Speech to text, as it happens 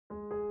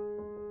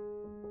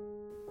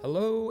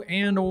Hello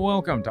and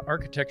welcome to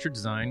Architecture,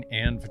 Design,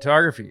 and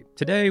Photography.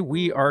 Today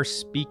we are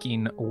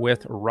speaking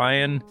with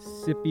Ryan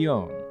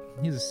Scipione.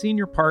 He's a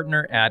senior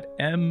partner at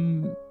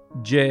MJMA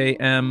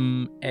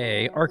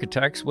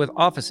Architects with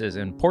offices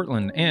in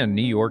Portland and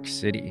New York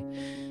City.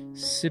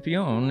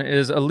 Scipione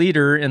is a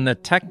leader in the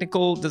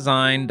technical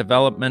design,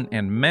 development,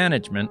 and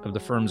management of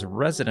the firm's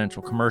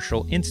residential,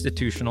 commercial,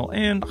 institutional,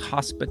 and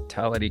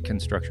hospitality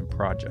construction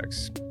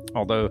projects.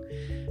 Although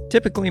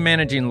typically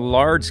managing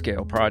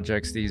large-scale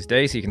projects these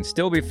days, he can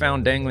still be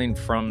found dangling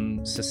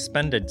from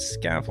suspended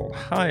scaffold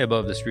high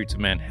above the streets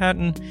of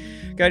Manhattan,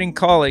 guiding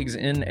colleagues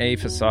in a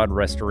facade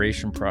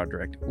restoration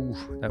project. Ooh,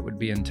 that would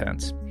be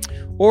intense.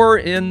 Or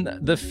in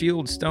the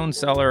field stone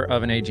cellar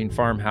of an aging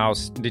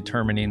farmhouse,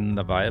 determining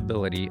the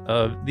viability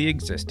of the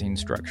existing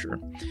structure.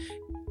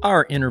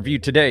 Our interview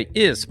today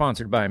is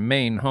sponsored by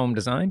Maine Home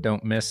Design.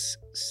 Don't miss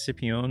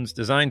Scipione's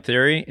design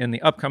theory in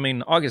the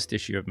upcoming August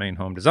issue of Maine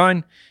Home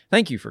Design.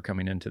 Thank you for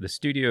coming into the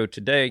studio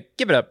today.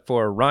 Give it up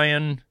for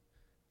Ryan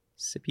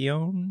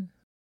Scipione.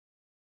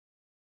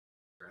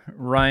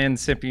 Ryan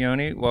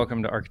Scipione,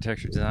 welcome to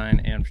Architecture,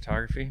 Design, and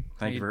Photography.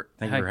 Thank you for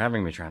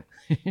having me, Trent.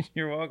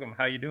 You're welcome.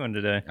 How you doing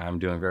today? I'm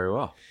doing very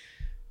well.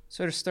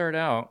 So to start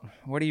out,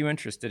 what are you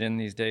interested in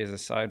these days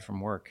aside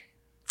from work?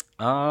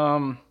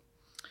 Well,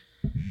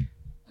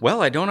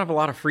 I don't have a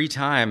lot of free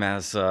time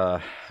as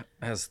the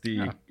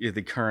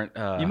current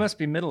you must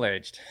be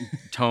middle-aged.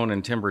 tone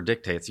and timbre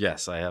dictates.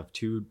 Yes, I have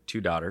two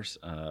daughters.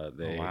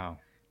 Wow.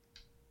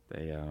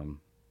 They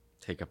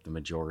take up the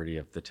majority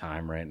of the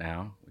time right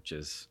now, which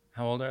is...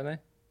 How old are they?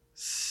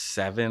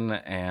 7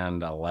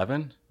 and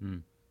 11.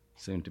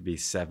 Soon to be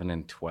 7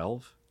 and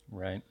 12.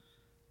 Right.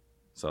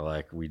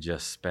 So, we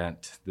just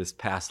spent this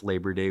past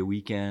Labor Day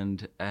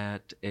weekend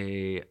at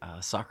a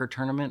soccer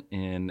tournament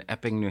in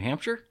Epping, New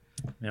Hampshire.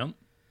 Yep.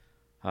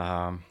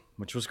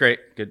 Which was great.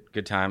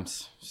 Good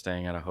times.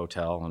 Staying at a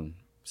hotel and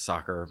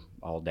soccer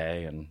all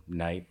day and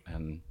night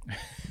and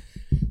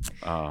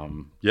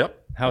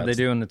yep. How'd they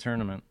do in the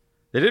tournament?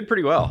 They did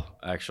pretty well,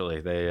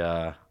 actually.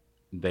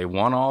 They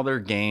won all their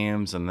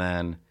games and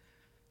then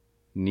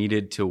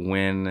needed to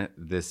win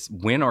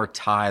or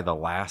tie the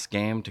last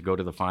game to go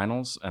to the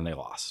finals, and they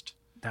lost.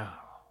 Oh.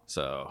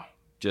 So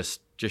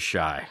just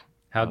shy.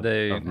 How'd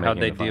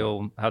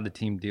the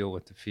team deal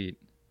with defeat?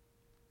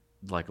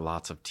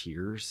 Lots of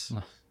tears.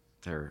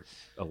 They're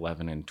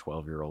 11 and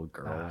 12-year-old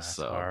girls.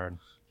 That's hard.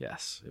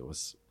 Yes, it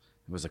was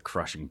a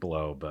crushing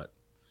blow, but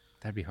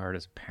that'd be hard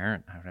as a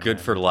parent.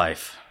 Good for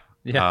life.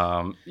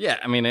 Yeah. Yeah.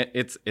 I mean,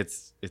 it's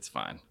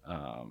fine.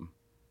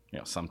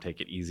 Some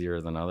take it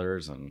easier than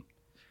others, and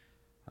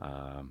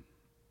the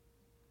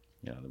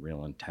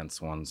real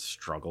intense ones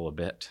struggle a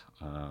bit.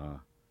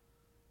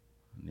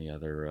 The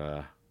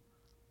other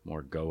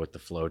more go with the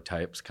flow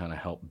types kind of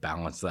help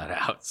balance that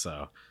out.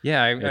 So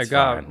yeah, I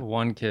got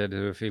one kid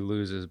who, if he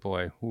loses,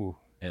 boy,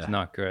 it's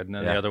not good. And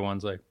then the other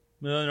one's like,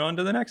 on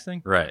to the next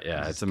thing. Right.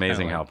 Yeah. It's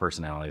amazing how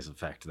personalities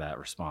affect that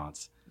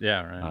response.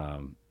 Yeah. Right.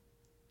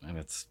 And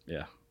it's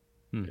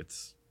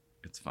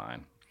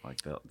fine.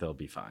 They'll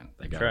be fine.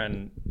 They try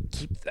and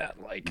keep that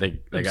they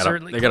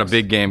got a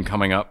big game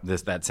coming up.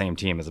 That same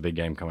team has a big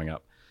game coming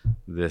up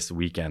this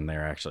weekend.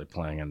 They're actually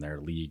playing in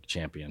their league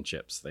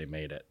championships. They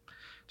made it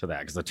to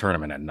that because the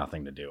tournament had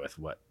nothing to do with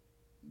what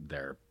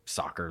their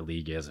soccer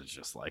league is. It's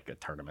just like a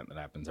tournament that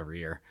happens every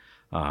year.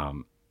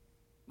 So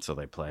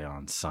they play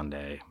on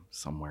Sunday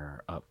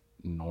somewhere up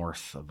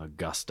north of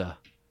Augusta.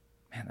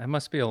 Man, that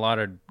must be a lot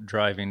of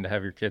driving to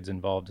have your kids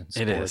involved in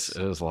sports.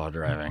 It is a lot of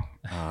driving.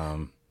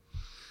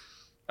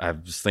 I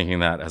was thinking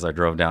that as I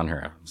drove down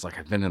here. I was like,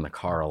 I've been in the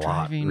car a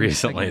lot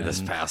recently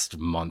this past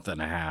month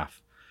and a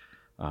half.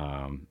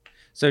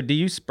 So do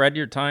you spread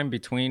your time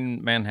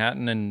between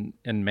Manhattan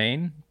and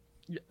Maine?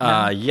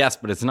 Yes,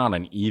 but it's not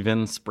an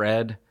even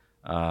spread.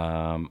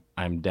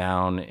 I'm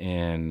down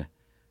in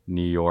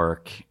New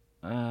York.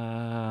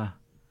 It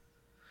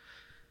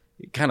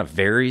kind of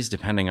varies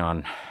depending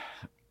on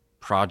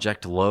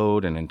project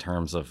load and in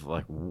terms of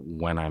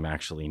when I'm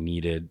actually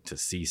needed to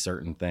see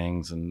certain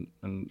things and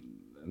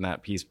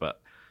that piece. But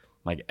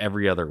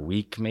every other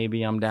week,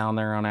 maybe I'm down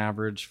there on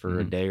average for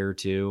a day or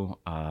two.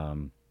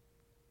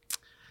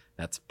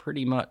 That's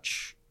pretty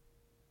much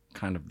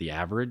kind of the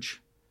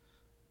average.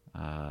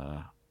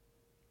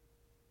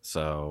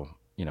 So,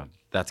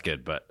 that's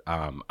good. But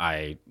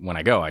when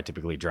I go, I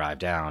typically drive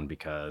down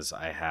because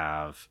I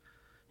have,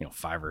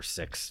 5 or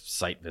 6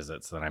 site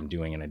visits that I'm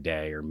doing in a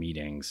day or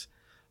meetings.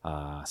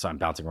 So I'm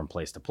bouncing from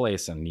place to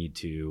place and need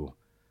to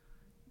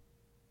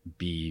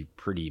be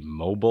pretty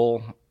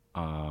mobile.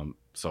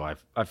 So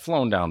I've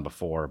flown down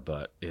before,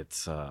 but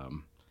it's,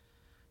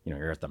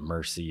 you're at the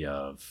mercy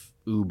of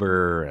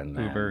Uber and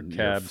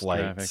cabs,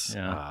 flights. traffic,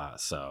 yeah.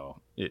 So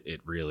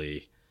it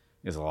really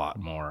is a lot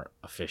more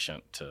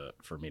efficient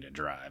for me to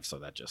drive. So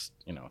that just,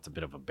 it's a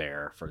bit of a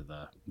bear for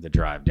the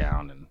drive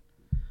down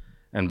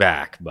and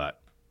back,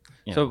 but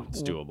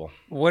it's doable.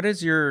 What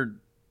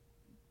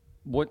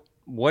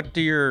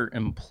do your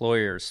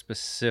employers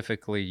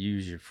specifically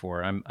use you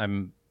for?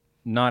 I'm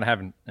not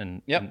having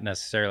an Yep.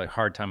 necessarily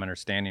hard time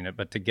understanding it,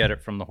 but to get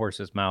it from the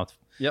horse's mouth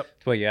Yep.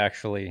 to what you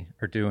actually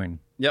are doing.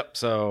 Yep.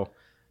 So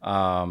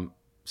I'm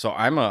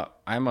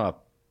a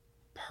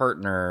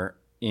partner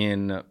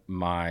in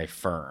my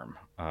firm.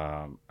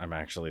 I'm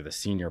actually the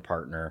senior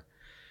partner.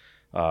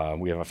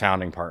 We have a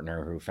founding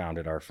partner who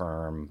founded our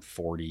firm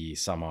 40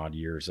 some odd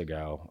years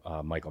ago,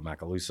 Michael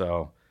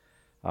Macaluso.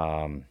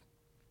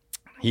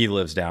 He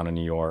lives down in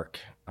New York.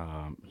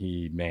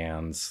 He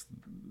mans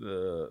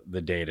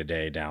the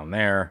day-to-day down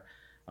there.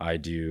 I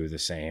do the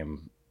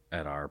same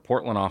at our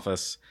Portland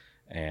office.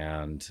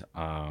 And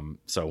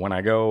so when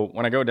I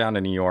go down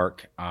to New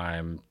York,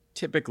 I'm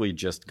typically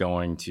just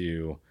going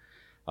to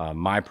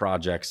my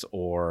projects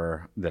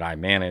or that I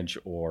manage,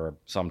 or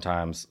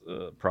sometimes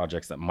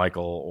projects that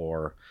Michael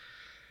or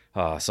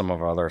some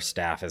of our other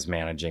staff is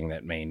managing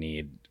that may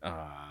need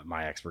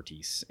my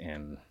expertise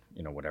in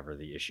whatever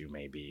the issue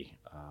may be,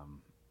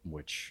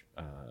 which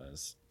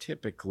is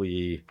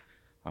typically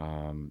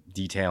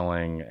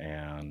detailing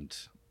and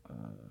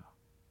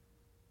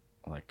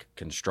like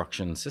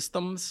construction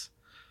systems.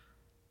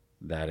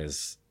 That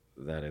is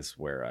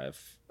where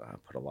I've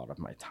put a lot of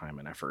my time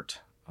and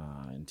effort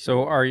into.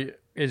 So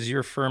is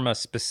your firm a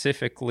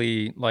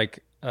specifically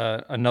like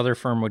another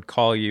firm would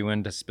call you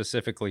in to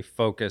specifically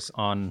focus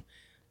on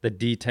the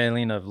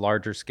detailing of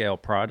larger scale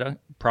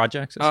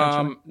projects,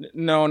 essentially?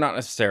 No, not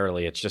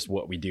necessarily. It's just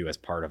what we do as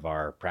part of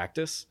our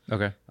practice.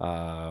 Okay.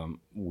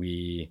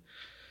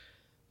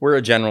 We're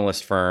a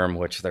generalist firm,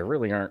 which there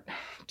really aren't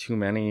too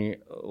many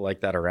like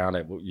that around.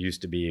 It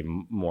used to be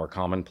more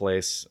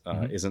commonplace,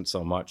 isn't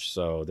so much.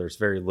 So there's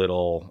very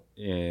little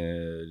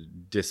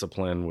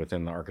discipline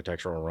within the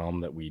architectural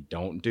realm that we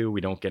don't do.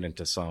 We don't get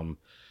into some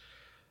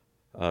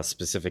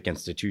specific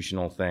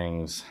institutional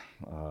things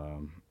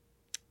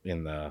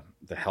in the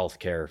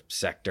healthcare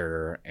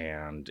sector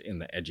and in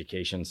the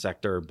education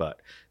sector, but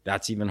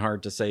that's even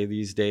hard to say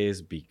these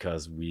days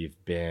because we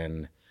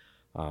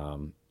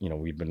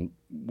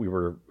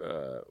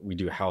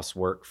do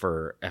housework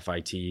for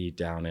FIT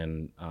down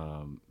in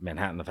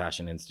Manhattan, the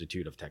Fashion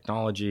Institute of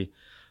Technology.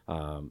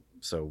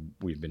 So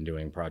we've been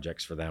doing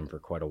projects for them for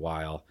quite a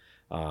while.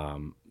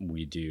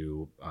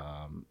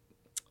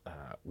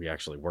 We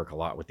actually work a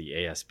lot with the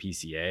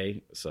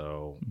ASPCA,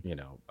 so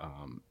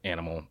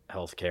animal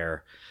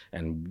healthcare,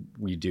 and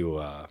we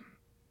do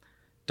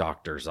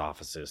doctors'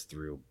 offices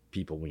through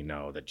people we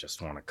know that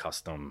just want a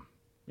custom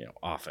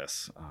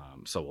office.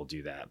 So we'll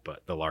do that.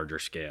 But the larger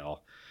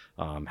scale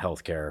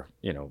healthcare,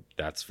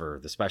 that's for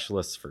the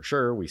specialists for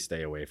sure. We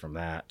stay away from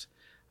that.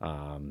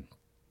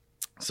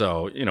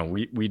 So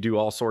we do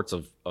all sorts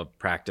of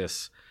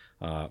practice.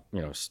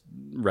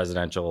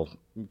 Residential,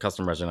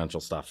 custom residential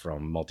stuff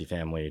from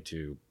multifamily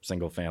to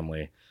single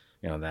family.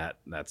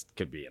 That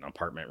could be an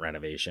apartment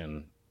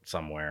renovation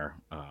somewhere.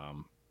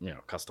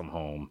 Custom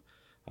home.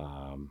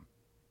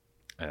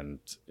 And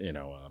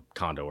a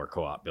condo or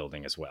co-op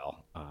building as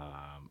well.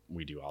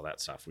 We do all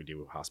that stuff. We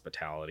do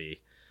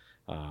hospitality,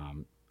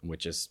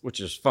 which is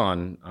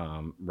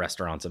fun.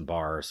 Restaurants and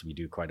bars we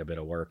do quite a bit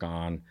of work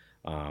on.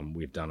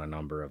 We've done a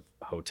number of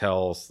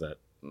hotels that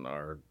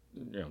are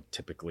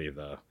typically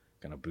the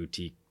kind of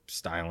boutique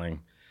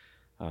styling,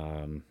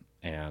 and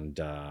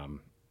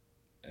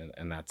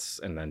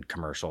then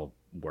commercial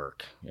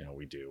work.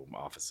 We do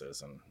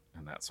offices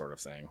and that sort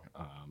of thing.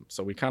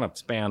 So we kind of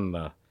span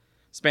the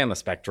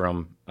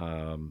spectrum,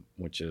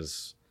 which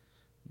is,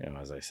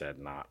 as I said,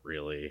 not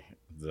really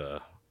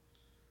the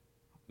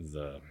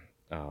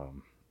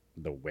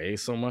way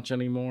so much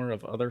anymore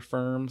of other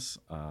firms,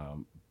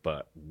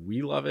 but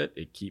we love it.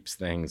 It keeps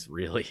things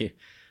really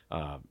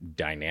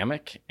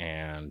dynamic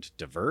and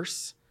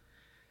diverse.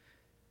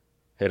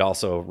 It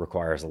also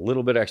requires a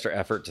little bit extra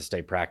effort to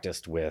stay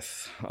practiced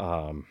with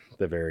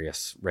the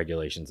various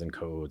regulations and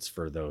codes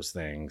for those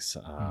things.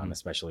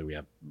 Especially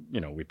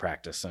we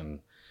practice in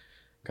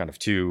kind of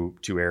two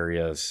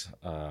areas,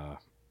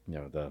 the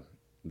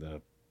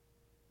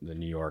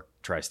New York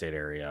tri-state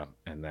area,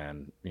 and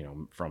then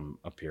from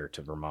up here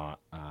to Vermont,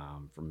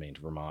 from Maine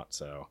to Vermont.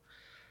 So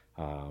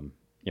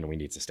we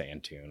need to stay in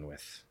tune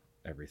with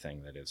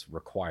everything that is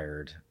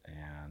required,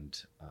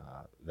 and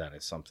that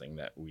is something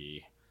that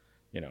we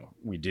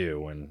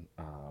do, and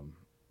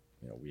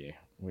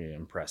we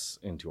impress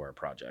into our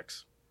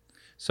projects.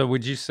 So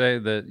would you say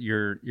that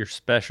your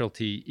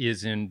specialty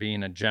is in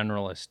being a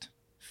generalist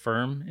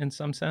firm in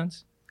some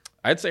sense?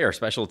 I'd say our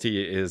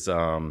specialty is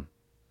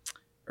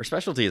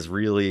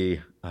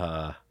really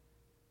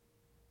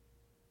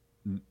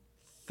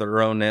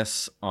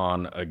thoroughness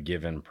on a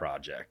given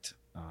project.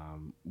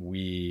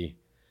 We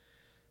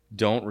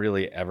don't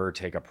really ever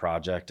take a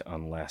project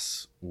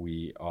unless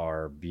we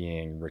are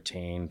being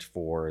retained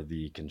for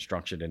the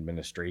construction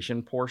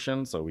administration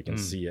portion, so we can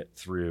see it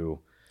through,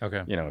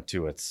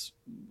 to its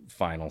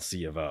final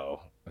C of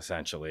O,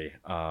 essentially.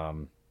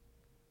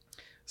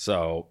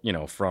 So,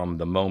 from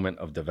the moment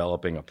of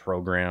developing a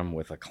program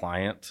with a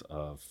client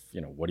of,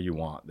 what do you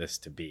want this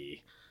to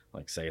be?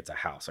 Like, say it's a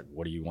house, like,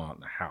 what do you want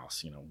in the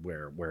house?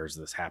 Where is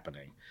this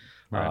happening?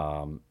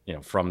 Right.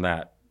 From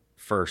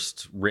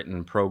first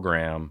written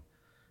program,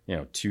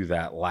 to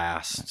that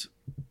last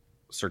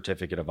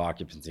certificate of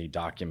occupancy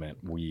document,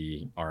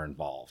 we are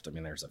involved. I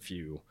mean, there's a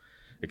few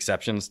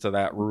exceptions to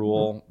that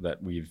rule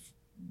that we've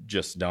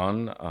just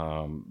done,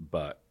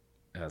 but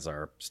as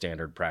our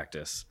standard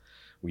practice,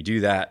 we do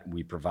that.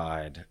 We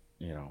provide,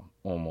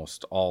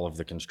 almost all of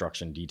the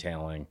construction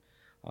detailing,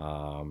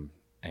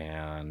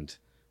 and,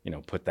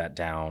 put that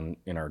down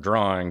in our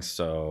drawings.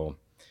 So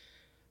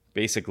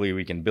basically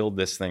we can build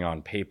this thing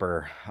on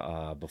paper,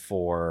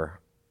 before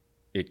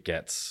it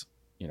gets,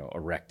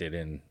 erected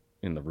in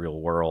the real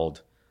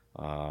world.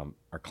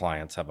 Our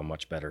clients have a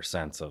much better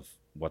sense of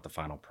what the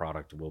final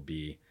product will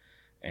be,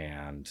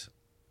 and,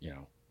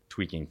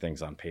 tweaking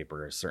things on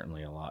paper is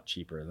certainly a lot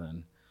cheaper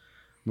than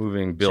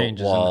moving built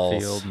Changes walls. in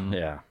the field.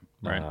 Yeah.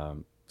 Right.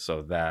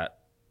 So that,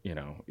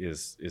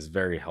 is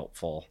very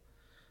helpful,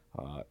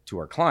 to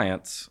our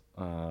clients.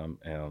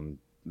 And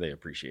they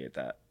appreciate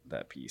that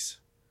piece.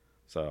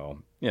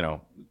 So,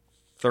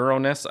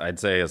 thoroughness, I'd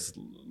say, is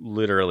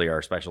literally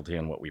our specialty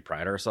and what we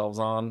pride ourselves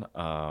on.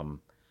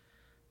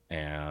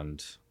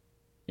 And,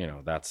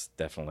 that's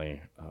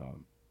definitely,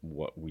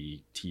 what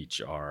we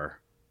teach our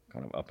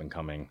kind of up and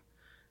coming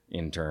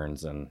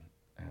interns and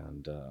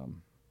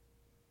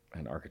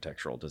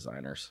architectural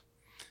designers.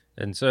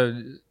 And so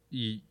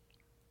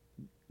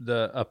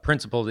a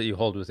principle that you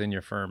hold within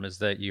your firm is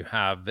that you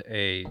have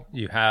the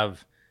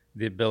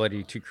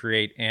ability to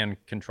create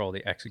and control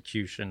the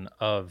execution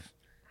of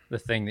the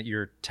thing that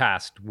you're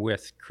tasked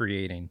with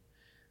creating,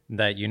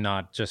 that you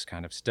not just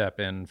kind of step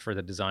in for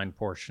the design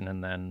portion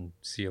and then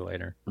see you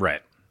later.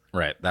 Right.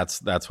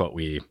 That's what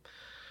we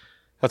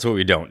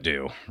don't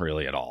do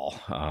really at all.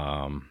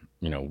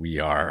 We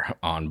are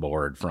on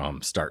board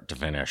from start to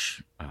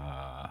finish,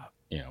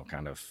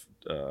 kind of,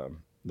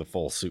 the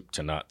full soup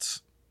to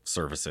nuts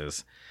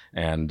services.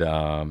 And,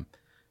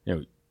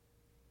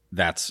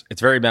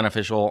 it's very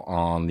beneficial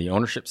on the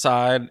ownership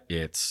side.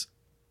 It's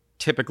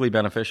typically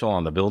beneficial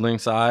on the building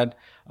side.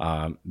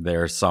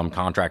 There's some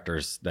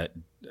contractors that,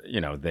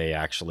 they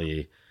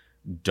actually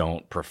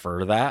don't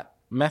prefer that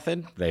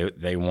method.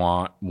 They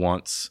want,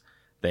 once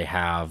they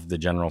have the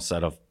general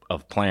set of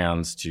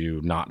plans,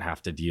 to not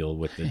have to deal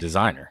with the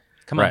designer.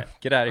 Come on,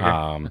 get out of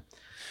here.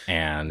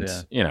 And,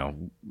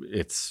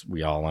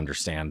 we all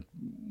understand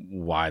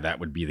why that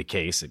would be the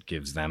case. It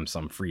gives them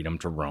some freedom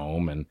to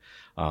roam and,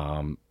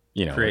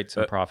 create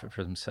some profit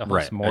for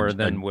themselves, more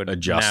than would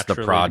adjust the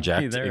naturally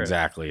project be there.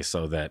 exactly,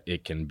 so that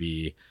it can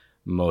be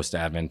most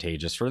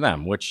advantageous for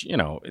them, which,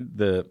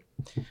 the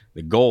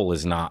goal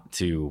is not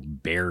to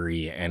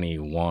bury any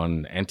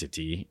one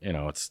entity,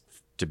 it's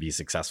to be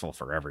successful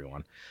for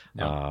everyone.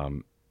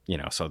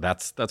 So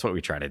that's what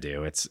we try to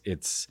do.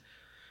 It's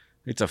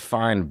a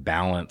fine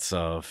balance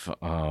of,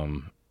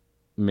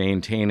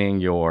 maintaining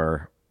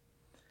your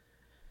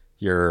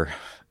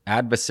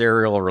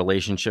adversarial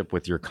relationship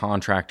with your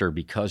contractor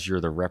because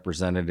you're the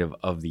representative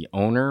of the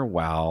owner,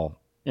 while,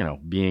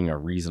 being a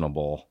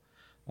reasonable,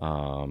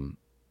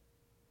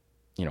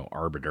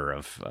 arbiter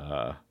of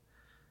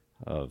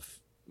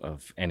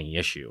any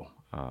issue.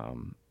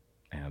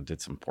 And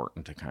it's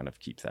important to kind of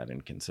keep that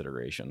in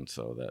consideration,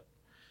 so that,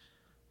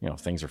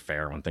 things are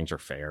fair. When things are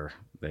fair,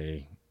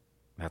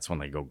 that's when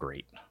they go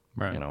great,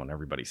 right? And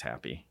everybody's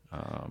happy.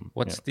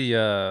 What's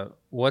the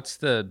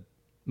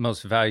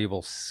most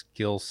valuable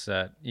skill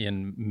set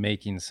in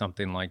making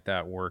something like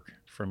that work,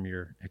 from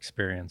your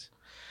experience?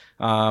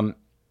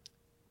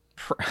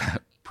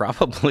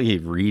 Probably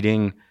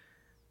reading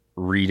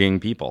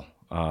people.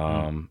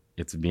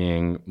 It's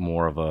being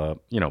more of a,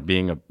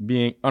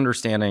 being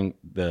understanding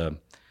the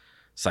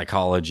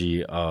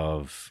psychology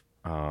of,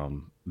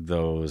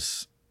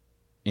 those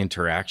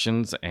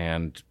interactions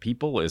and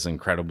people is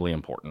incredibly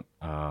important.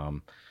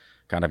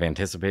 Kind of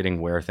anticipating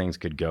where things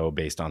could go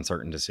based on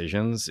certain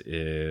decisions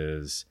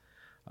is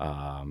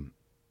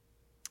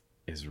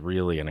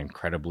really an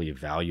incredibly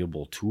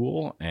valuable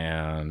tool,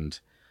 and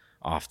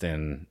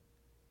often,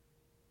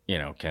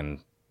 can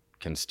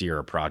steer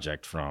a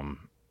project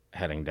from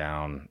heading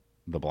down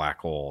the black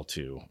hole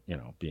to,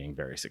 being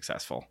very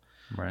successful.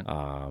 Right.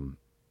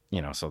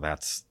 So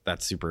that's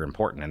super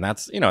important. And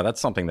that's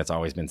something that's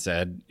always been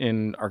said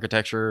in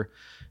architecture,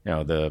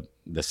 the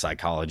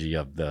psychology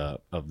of the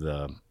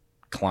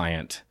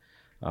client,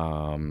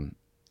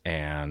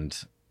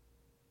 and,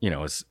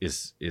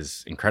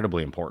 is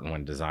incredibly important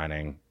when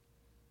designing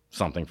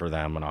something for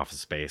them, an office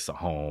space, a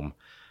home,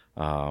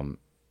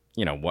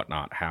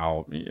 whatnot,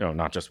 how,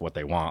 not just what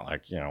they want,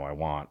 like,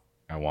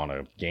 I want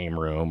a game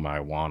room,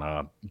 I want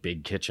a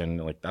big kitchen,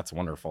 like that's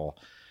wonderful,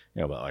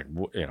 but like,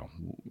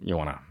 you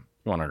want to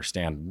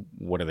understand,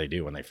 what do they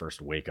do when they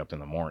first wake up in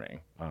the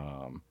morning?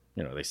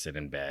 They sit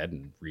in bed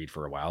and read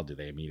for a while. Do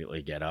they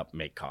immediately get up,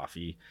 make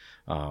coffee?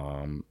 They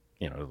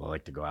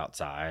like to go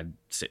outside,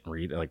 sit and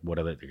read. Like, what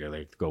do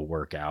they go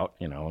work out?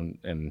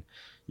 And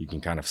you can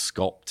kind of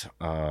sculpt,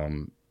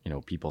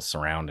 people's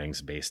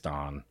surroundings based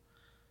on,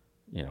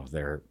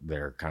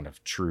 their kind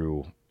of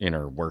true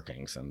inner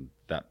workings, and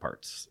that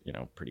part's,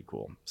 pretty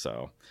cool.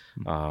 So,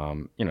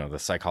 the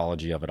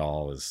psychology of it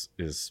all is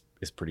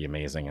pretty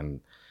amazing.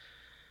 And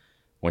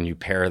when you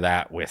pair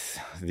that with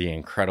the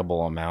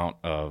incredible amount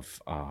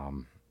of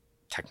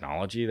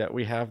technology that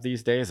we have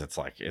these days, it's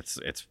like it's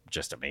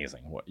just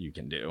amazing what you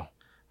can do.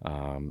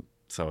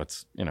 So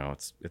it's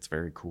it's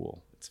very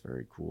cool. It's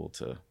very cool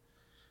to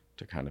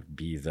kind of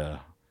be the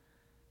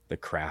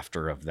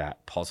crafter of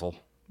that puzzle.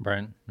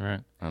 Right.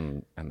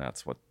 And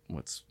that's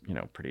what's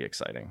pretty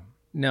exciting.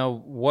 Now,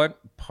 what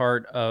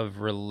part of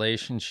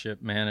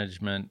relationship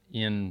management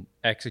in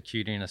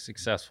executing a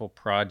successful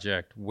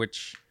project,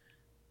 which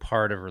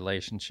part of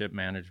relationship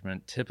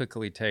management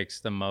typically takes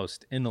the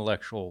most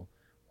intellectual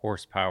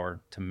horsepower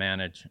to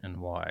manage, and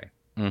why?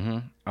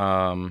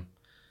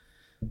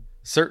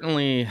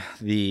 Certainly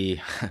the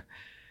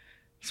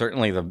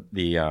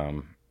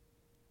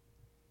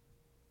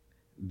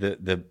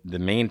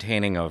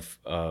maintaining of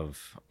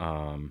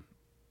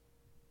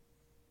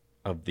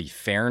the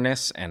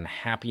fairness and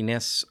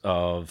happiness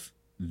of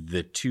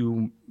the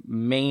two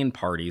main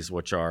parties,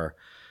 which are,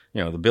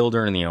 the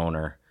builder and the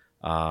owner.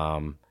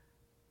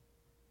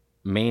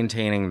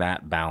 Maintaining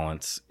that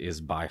balance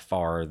is by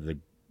far the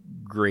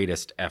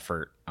greatest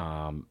effort.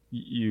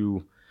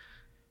 You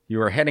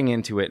are heading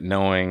into it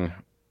knowing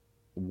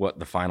what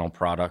the final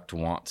product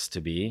wants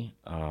to be.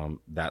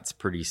 That's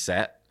pretty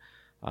set.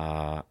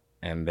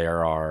 And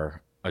there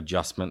are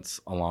adjustments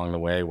along the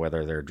way,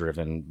 whether they're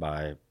driven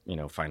by,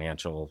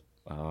 financial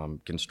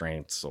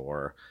constraints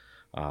or,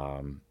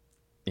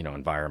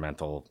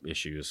 environmental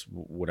issues,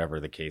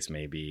 whatever the case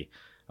may be.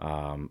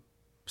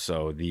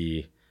 So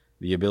the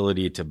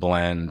ability to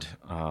blend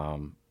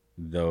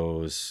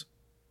those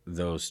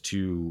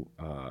two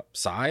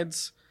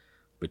sides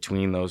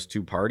between those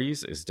two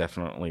parties is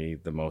definitely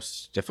the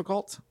most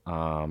difficult.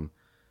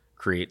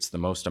 Creates the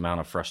most amount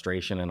of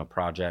frustration in a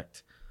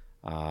project,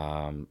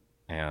 and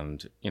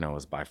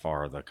is by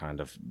far the kind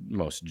of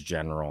most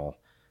general,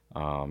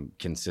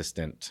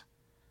 consistent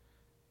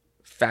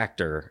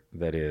factor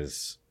that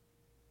is,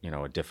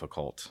 a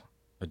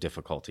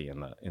difficulty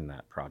in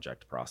that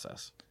project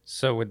process.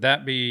 So would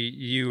that be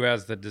you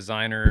as the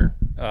designer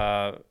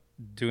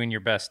doing your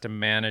best to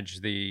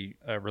manage the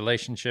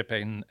relationship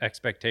and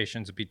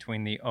expectations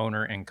between the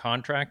owner and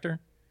contractor?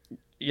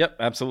 Yep,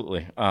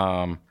 absolutely.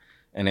 And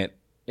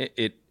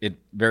it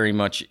very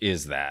much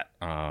is that.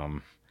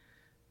 I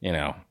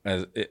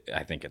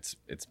think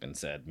it's been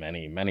said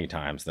many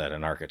times that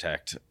an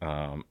architect,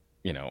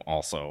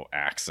 also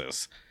acts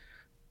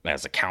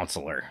as a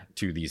counselor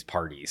to these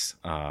parties.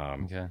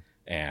 Okay.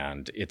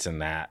 And it's in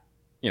that,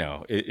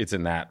 it's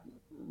in that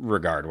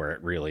regard where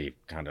it really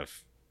kind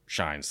of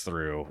shines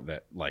through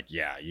that, like,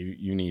 yeah,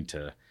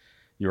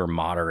 you're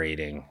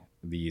moderating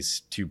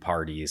these two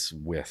parties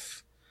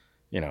with,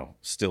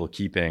 still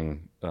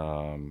keeping,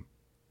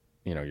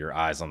 your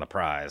eyes on the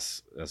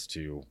prize as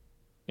to,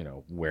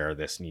 where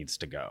this needs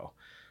to go.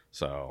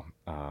 So,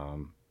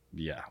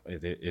 yeah,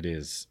 it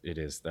is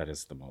that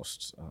is the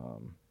most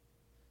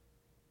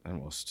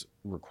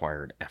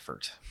required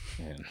effort,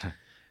 and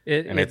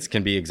it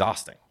can be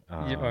exhausting.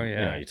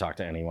 You talk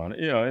to anyone,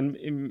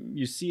 and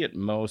you see it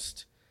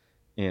most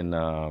in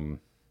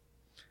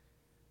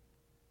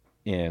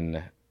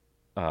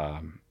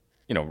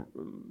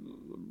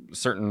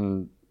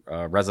certain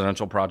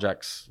residential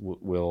projects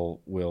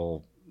will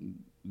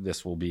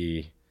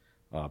be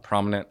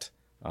prominent,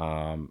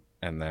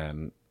 and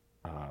then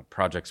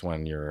projects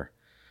when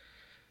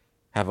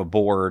have a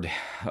board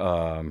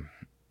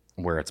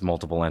where it's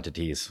multiple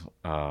entities,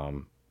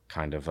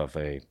 kind of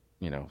a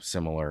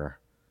similar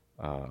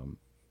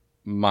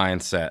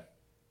mindset,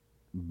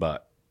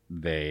 but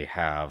they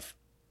have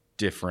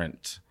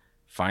different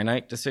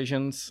finite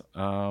decisions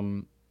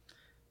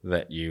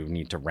that you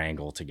need to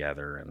wrangle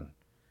together and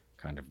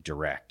kind of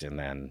direct, and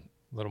then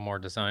a little more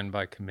designed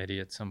by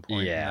committee at some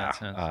point. Yeah.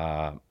 In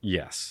that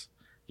sense.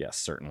 Yes,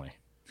 certainly.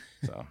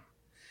 So,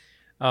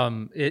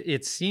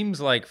 it seems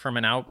like from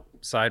an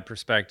outside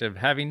perspective,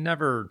 having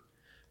never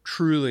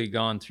truly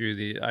gone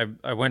through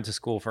I went to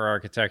school for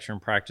architecture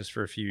and practiced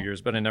for a few years,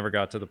 but I never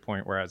got to the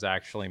point where I was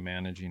actually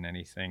managing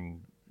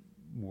anything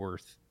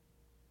worth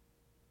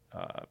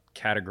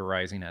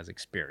categorizing as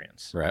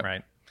experience.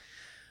 Right.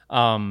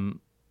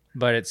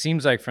 But it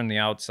seems like from the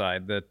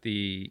outside that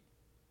the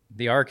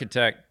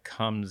architect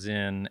comes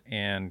in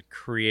and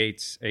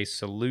creates a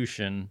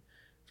solution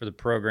for the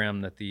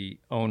program that the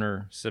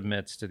owner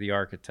submits to the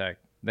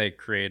architect. They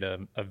create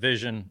a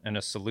vision and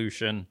a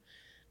solution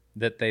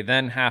that they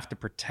then have to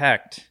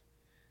protect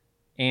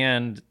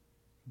and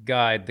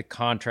guide the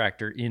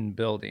contractor in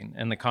building.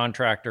 And the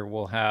contractor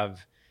will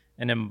have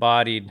an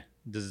embodied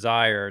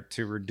desire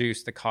to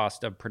reduce the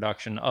cost of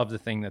production of the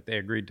thing that they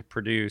agreed to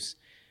produce.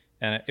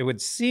 And it would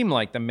seem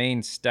like the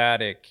main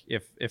static,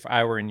 if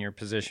I were in your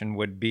position,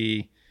 would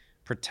be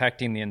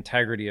protecting the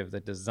integrity of the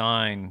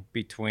design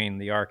between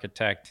the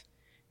architect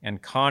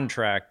and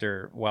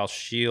contractor while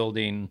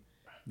shielding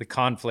the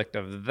conflict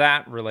of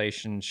that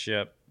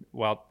relationship,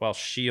 while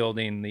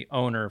shielding the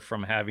owner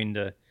from having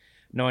to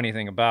know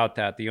anything about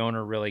that. The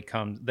owner really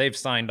they've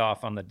signed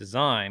off on the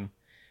design.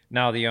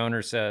 Now the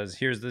owner says,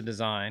 here's the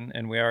design,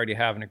 and we already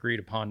have an agreed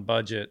upon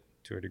budget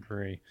to a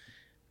degree.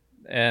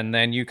 And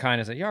then you kind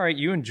of say, all right,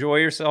 you enjoy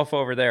yourself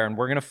over there, and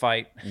we're going to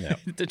fight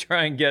to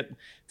try and get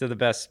to the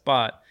best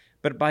spot.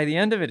 But by the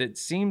end of it, it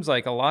seems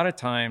like a lot of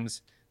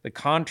times the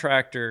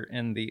contractor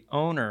and the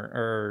owner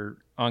are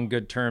on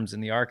good terms,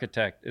 and the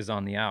architect is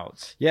on the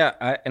outs.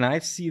 Yeah, I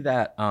see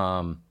that.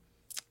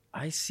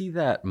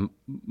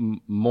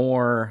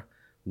 More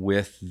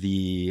with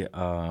the.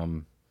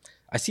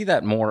 I see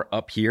that more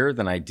up here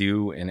than I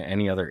do in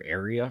any other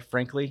area,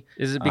 frankly.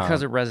 Is it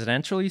because of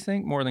residential, you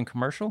think, more than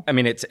commercial? I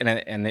mean,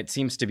 and it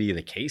seems to be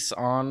the case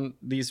on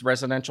these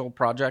residential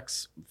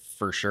projects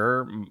for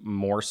sure,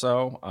 more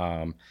so.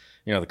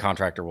 The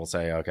contractor will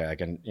say, okay, I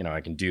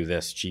can do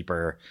this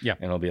cheaper, and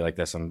it'll be like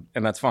this, and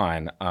that's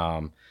fine.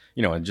 And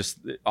just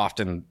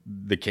often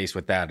the case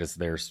with that is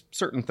there's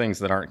certain things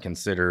that aren't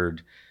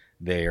considered.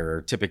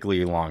 They're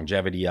typically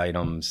longevity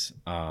items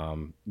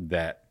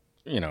that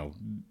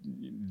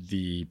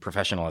the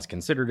professional has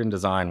considered in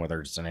design,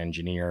 whether it's an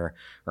engineer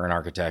or an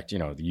architect.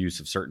 The use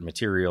of certain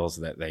materials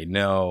that they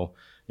know,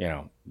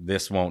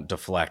 this won't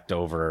deflect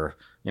over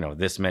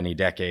this many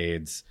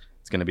decades.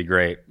 It's going to be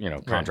great.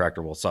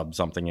 Contractor will sub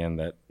something in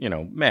that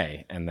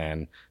may, and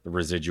then the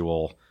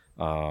residual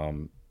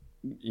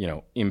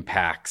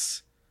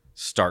impacts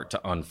start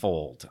to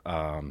unfold.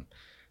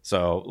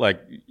 So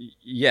like,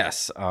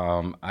 yes,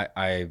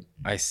 I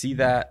see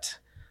that.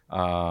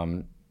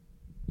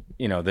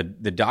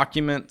 The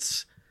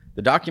documents,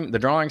 the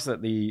drawings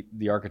that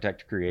the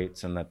architect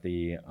creates and that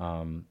the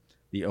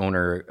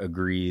owner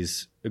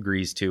agrees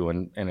to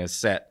and is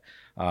set,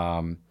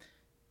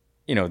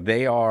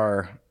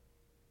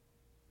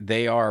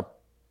 they are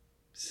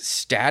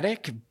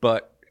static,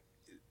 but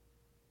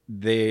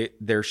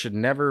there should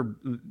never,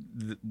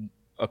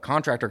 a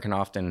contractor can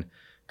often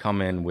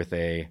come in with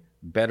a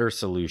better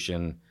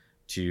solution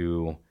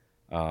to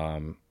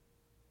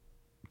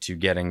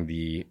getting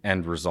the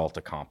end result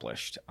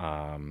accomplished.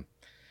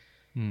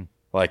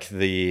 Like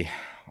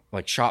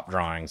shop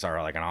drawings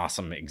are like an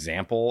awesome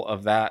example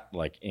of that.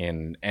 Like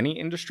in any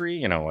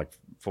industry, like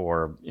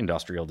for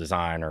industrial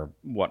design or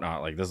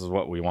whatnot, like this is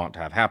what we want to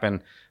have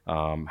happen.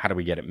 How do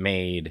we get it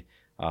made?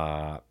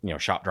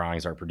 Shop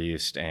drawings are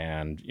produced,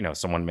 and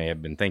someone may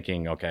have been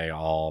thinking, okay,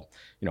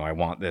 I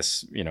want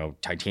this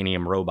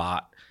titanium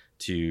robot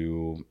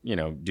to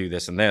do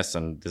this and this,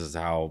 and this is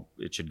how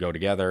it should go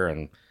together.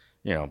 And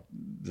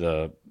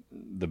the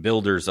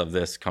builders of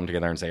this come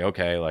together and say,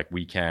 okay, like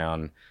we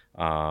can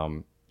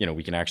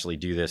actually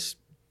do this.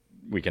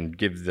 We can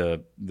give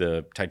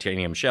the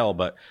titanium shell,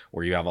 but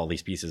where you have all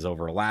these pieces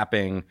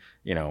overlapping,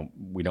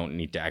 we don't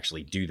need to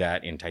actually do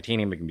that in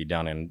titanium. It can be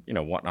done in,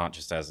 whatnot,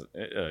 just as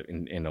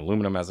in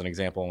aluminum as an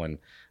example.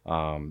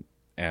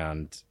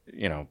 And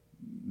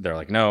they're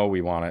like, no,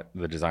 we want it.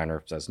 The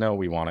designer says, no,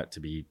 we want it to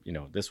be,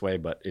 this way,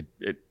 but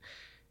it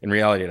in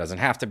reality, it doesn't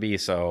have to be.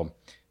 So,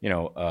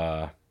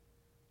 a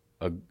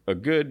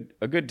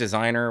good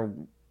designer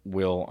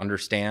will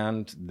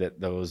understand that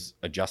those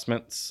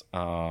adjustments,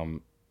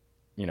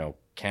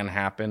 can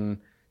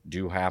happen,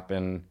 do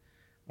happen,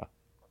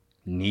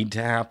 need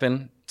to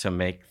happen to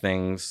make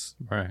things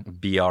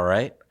be all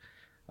right.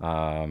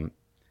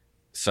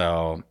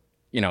 So,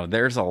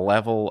 there's a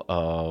level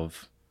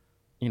of,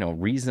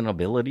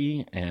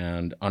 reasonability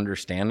and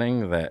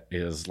understanding that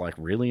is like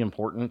really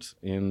important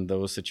in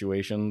those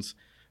situations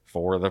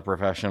for the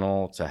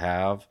professional to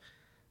have,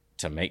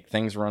 to make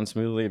things run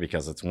smoothly,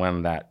 because it's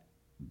when that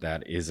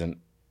isn't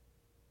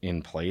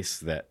in place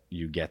that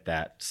you get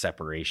that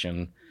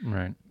separation,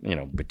 right?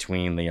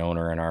 Between the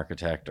owner and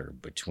architect, or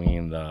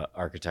between the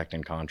architect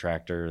and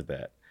contractor,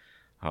 that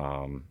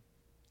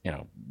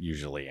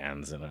usually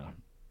ends in a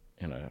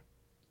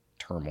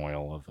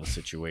turmoil of a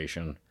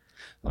situation,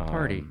 a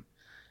party.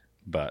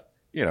 But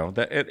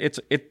that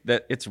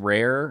it's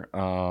rare,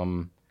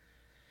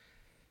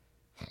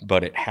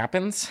 but it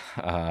happens.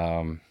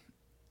 I'm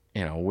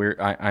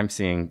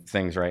seeing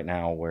things right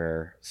now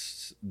where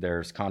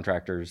there's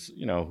contractors,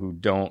 who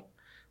don't,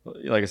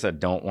 like I said,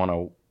 don't want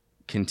to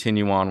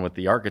continue on with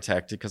the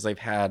architect because they've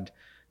had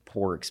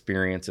poor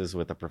experiences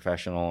with a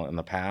professional in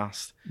the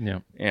past. Yeah.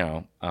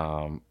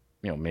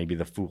 Maybe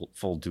the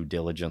full due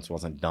diligence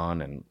wasn't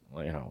done, and,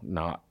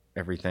 not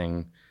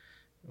everything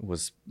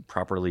was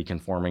properly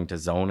conforming to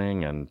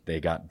zoning, and they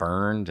got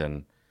burned,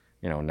 and,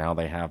 now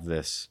they have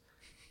this,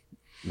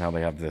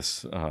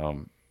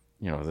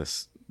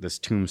 this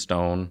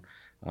tombstone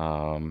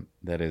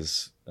that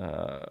is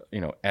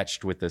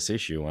etched with this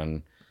issue,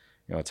 and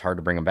it's hard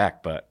to bring them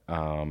back, but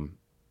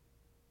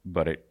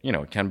it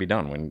it can be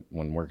done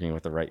when working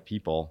with the right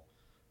people.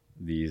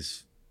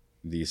 These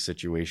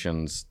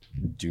situations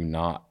do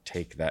not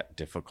take that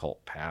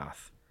difficult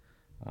path,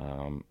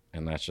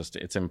 and that's just,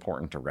 it's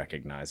important to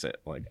recognize it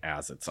like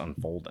as it's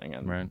unfolding,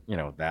 and right.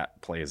 That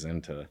plays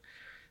into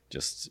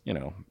just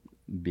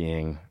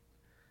being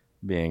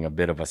a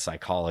bit of a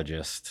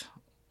psychologist.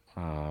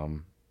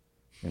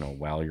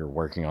 While you're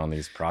working on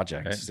these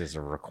projects, is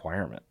a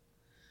requirement.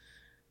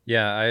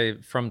 Yeah,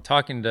 from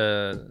talking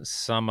to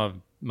some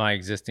of my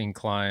existing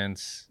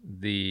clients,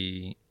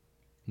 the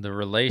the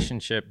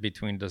relationship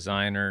between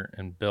designer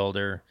and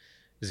builder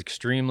is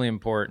extremely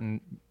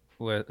important,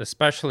 with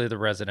especially the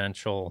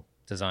residential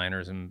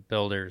designers and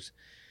builders,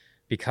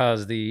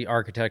 because the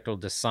architect will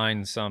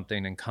design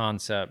something in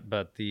concept,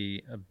 but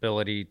the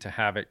ability to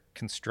have it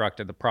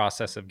constructed, the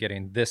process of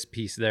getting this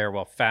piece there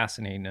while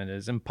fastening it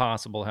is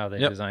impossible how they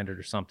designed it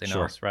or something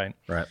else, right?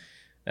 Right.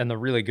 And the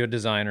really good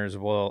designers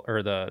will,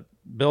 or the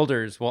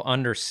builders will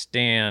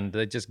understand,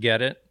 they just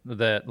get it,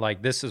 that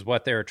like this is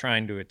what they're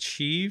trying to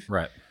achieve.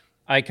 Right.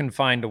 I can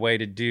find a way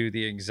to do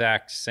the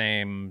exact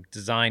same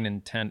design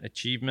intent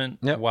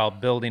achievement while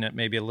building it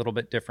maybe a little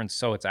bit different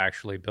so it's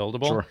actually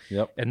buildable. Sure.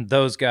 Yep. And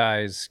those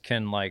guys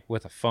can, like,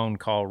 with a phone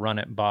call, run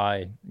it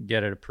by,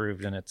 get it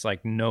approved, and it's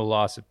like no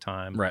loss of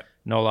time, right?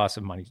 No loss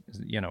of money,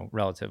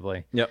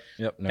 relatively. Yep.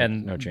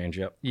 No change.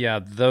 Yep. Yeah,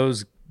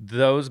 those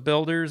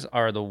builders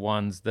are the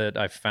ones that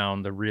I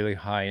found the really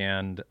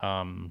high-end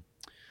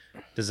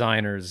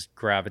designers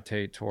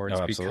gravitate towards,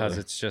 because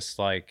it's just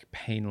like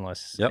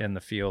painless in the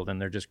field,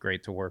 and they're just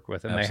great to work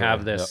with, and they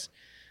have this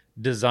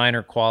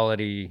designer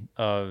quality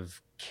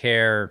of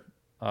care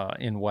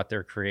in what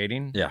they're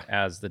creating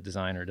as the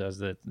designer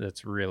does,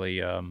 that's really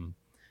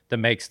that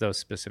makes those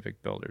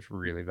specific builders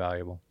really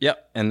valuable.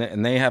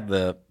 And they have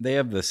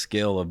the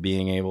skill of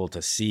being able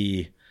to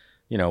see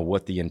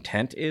what the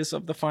intent is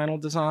of the final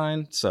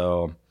design,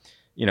 so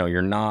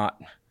you're not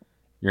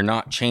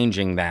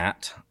changing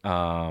that.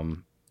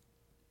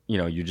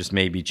 You just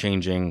may be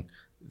changing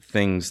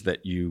things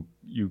that you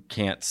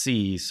can't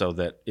see so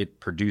that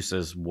it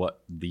produces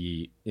what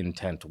the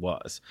intent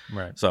was.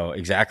 Right. So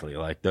exactly,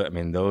 like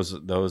those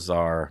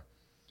are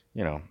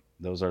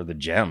the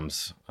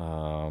gems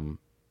of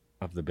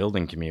the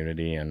building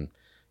community, and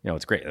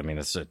it's great. I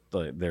mean,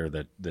 they're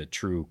the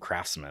true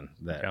craftsmen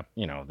that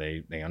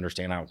they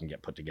understand how it can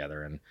get put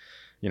together, and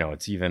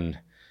it's even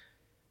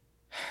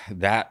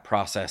that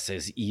process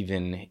is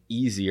even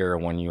easier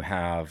when you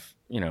have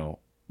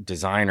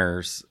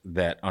designers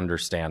that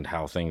understand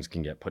how things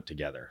can get put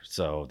together.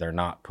 So they're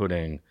not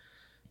putting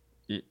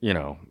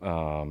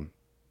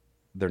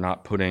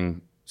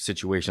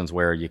situations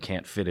where you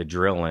can't fit a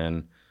drill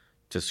in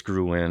to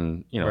screw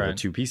in the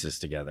two pieces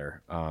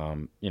together.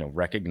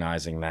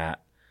 Recognizing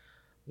that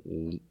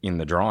in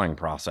the drawing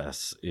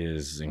process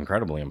is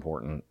incredibly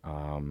important.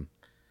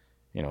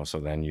 So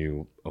then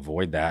you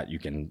avoid that.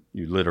 You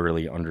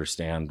literally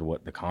understand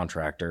what the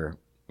contractor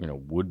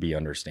would be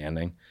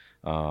understanding.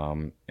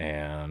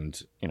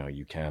 And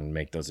you can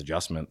make those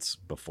adjustments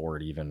before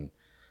it even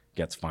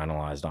gets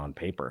finalized on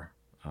paper.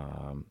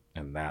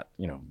 And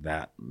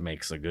that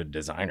makes a good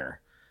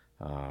designer,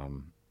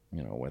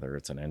 whether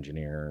it's an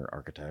engineer,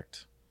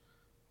 architect,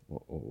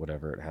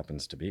 whatever it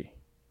happens to be.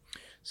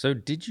 So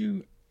did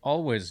you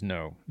always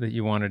know that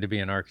you wanted to be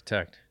an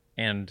architect?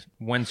 And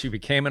once you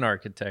became an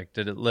architect,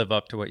 did it live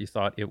up to what you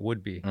thought it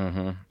would be?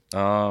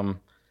 Mm-hmm.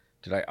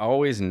 Did I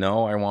always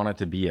know I wanted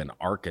to be an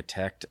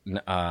architect?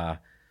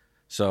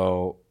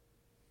 So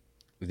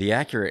the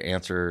accurate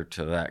answer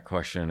to that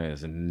question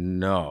is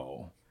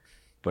no,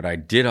 but I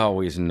did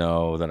always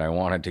know that I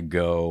wanted to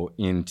go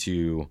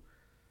into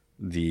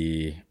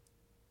the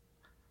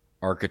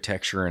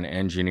architecture and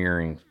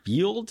engineering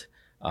field.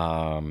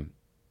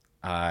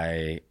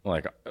 I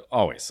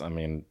always,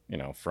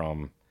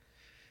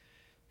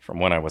 from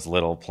when I was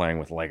little, playing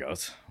with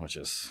Legos, which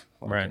is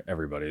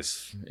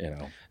everybody's,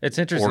 It's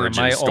interesting that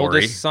my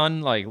oldest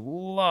son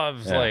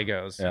loves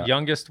Legos. Yeah.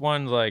 Youngest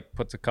one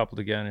puts a couple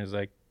together and is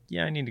like,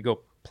 yeah, I need to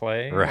go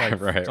play. Right.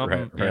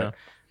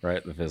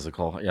 The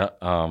physical. Yeah.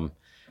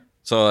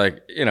 So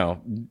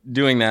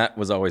doing that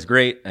was always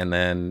great. And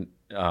then,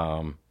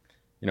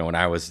 when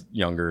I was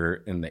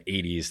younger in the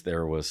 80s,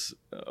 there was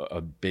a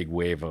big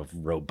wave of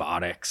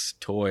robotics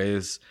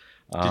toys.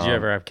 Did you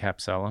ever have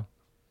Capsella?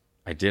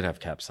 I did have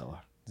Capsella.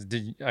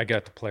 I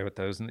got to play with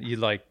those, and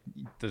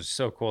they're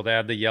so cool. They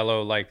had the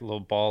yellow little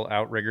ball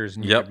outriggers,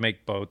 and you could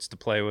make boats to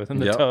play with in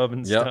the tub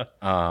and stuff.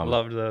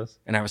 Loved those.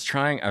 And I was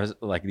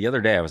the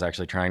other day, I was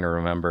actually trying to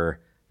remember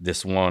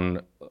this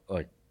one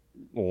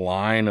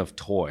line of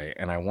toy,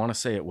 and I want to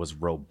say it was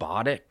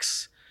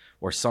robotics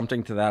or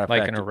something to that effect.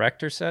 Like an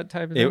erector set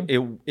type of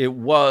thing? It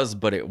was,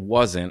 but it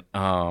wasn't.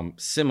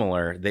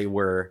 Similar.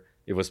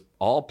 It was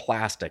all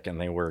plastic, and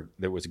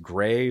there was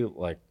gray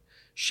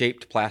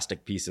shaped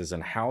plastic pieces,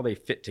 and how they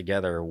fit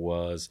together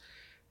was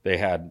they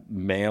had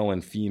male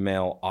and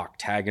female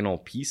octagonal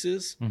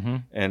pieces,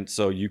 and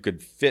so you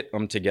could fit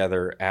them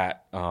together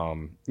at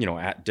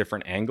at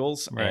different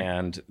angles,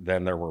 and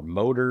then there were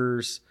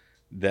motors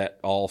that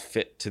all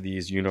fit to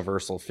these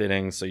universal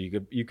fittings, so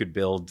you could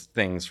build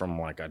things from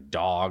a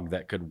dog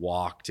that could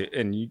walk to,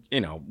 and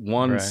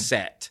one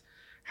set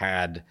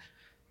had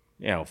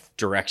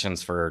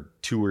directions for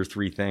 2 or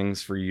 3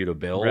 things for you to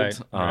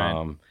build.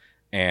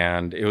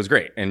 And it was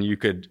great. And you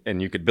could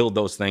build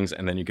those things,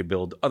 and then you could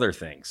build other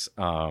things.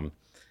 And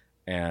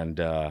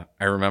I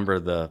remember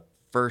the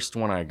first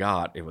one I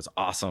got, it was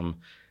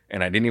awesome.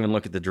 And I didn't even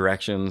look at the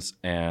directions.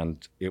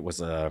 And it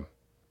was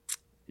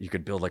you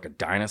could build a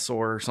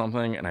dinosaur or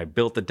something. And I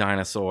built the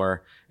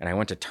dinosaur, and I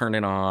went to turn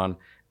it on,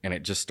 and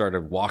it just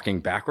started walking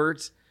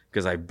backwards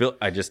because I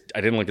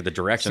didn't look at the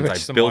directions. Switch I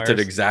some built it wires.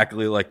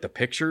 exactly like the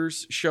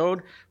pictures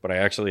showed, but I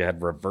actually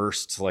had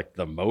reversed like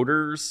the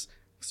motors.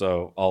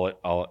 So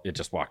it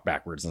just walked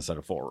backwards instead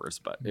of forwards,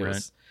 but it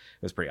was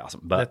pretty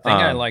awesome. But the thing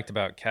I liked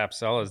about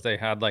Capsella is they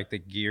had like the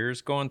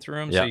gears going through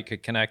them, so you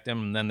could connect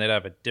them, and then they'd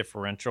have a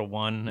differential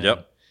one.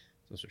 Yep.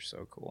 Those are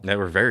so cool. They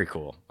were very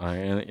cool.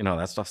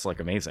 That stuff's like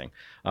amazing.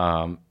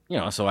 So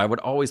I would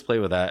always play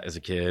with that as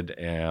a kid.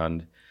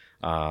 And,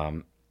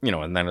 and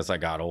then as I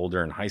got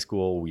older in high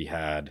school, we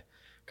had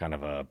kind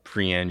of a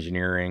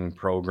pre-engineering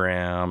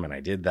program, and I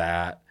did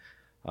that.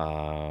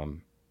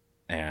 And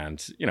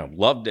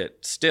loved it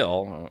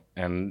still,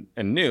 and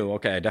knew,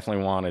 okay, I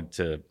definitely wanted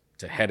to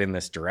head in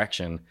this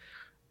direction.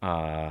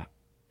 And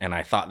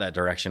I thought that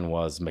direction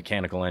was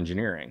mechanical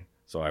engineering.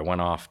 So I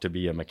went off to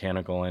be a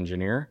mechanical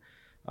engineer.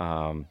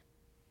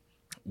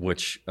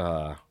 Which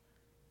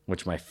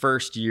my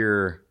first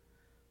year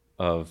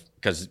of,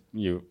 because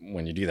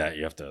when you do that,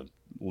 you have to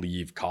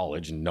leave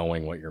college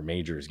knowing what your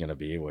major is going to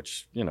be,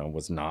 which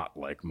was not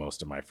like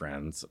most of my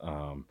friends.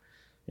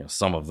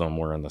 Some of them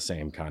were in the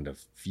same kind of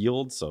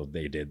field, so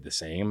they did the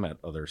same at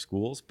other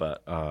schools.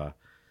 But so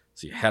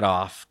you head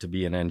off to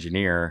be an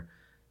engineer,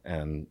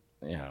 and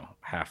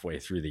halfway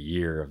through the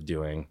year of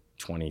doing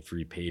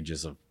 23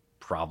 pages of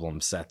problem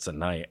sets a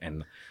night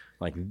and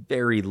like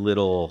very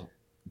little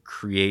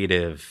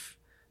creative,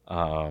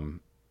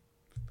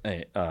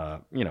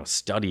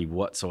 study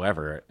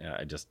whatsoever.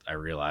 I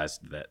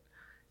realized that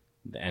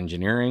the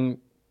engineering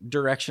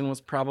direction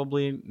was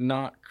probably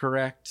not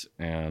correct,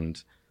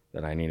 and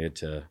that I needed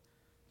to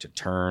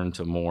turn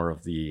to more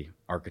of the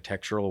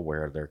architectural,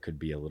 where there could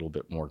be a little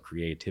bit more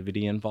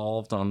creativity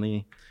involved on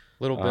the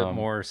little bit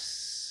more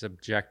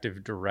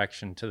subjective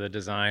direction to the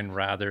design,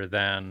 rather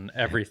than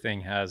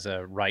everything has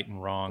a right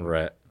and wrong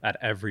at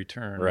every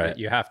turn. Right.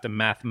 You have to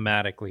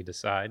mathematically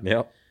decide.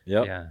 Yep.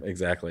 Yeah,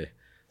 exactly.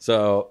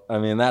 So,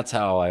 that's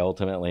how I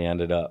ultimately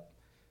ended up,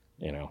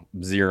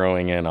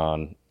 zeroing in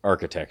on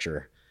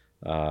architecture.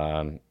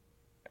 And,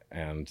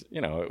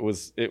 it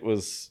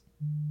was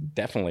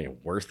definitely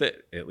worth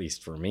it, at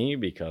least for me,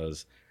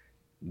 because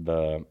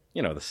the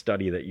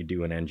study that you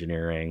do in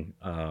engineering,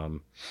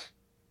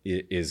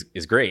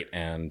 is great.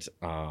 And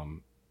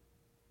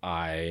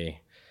I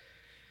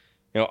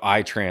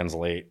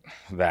translate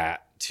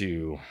that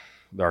to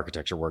the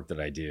architecture work that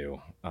I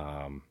do.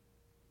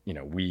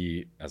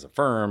 We as a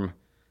firm,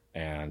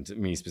 and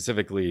me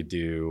specifically,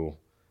 do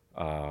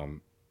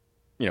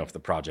if the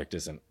project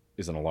isn't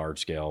a large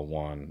scale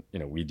one,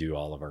 we do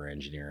all of our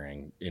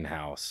engineering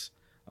in-house,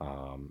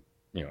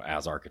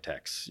 as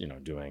architects,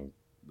 doing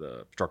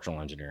the structural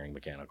engineering,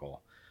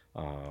 mechanical.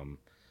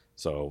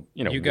 So,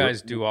 you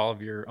guys do all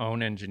of your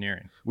own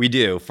engineering. We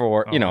do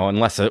for,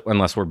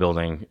 unless we're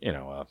building,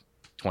 a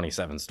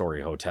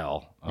 27-story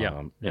hotel,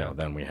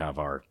 then we have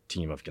our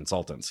team of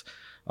consultants.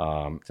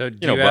 So do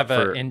you have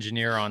an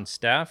engineer on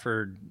staff,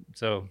 or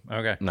so?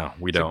 Okay. No,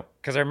 we don't.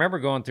 Because I remember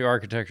going through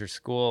architecture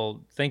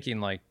school thinking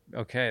like,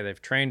 okay,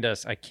 they've trained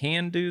us. I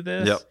can do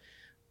this. Yep.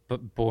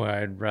 But boy,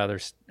 I'd rather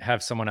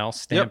have someone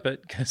else stamp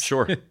it.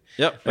 Sure.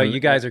 Yep. But you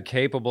guys are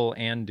capable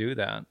and do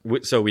that.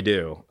 So we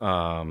do.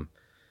 So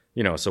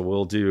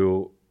we'll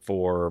do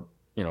for,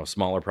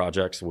 smaller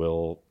projects,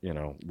 we'll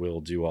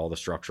do all the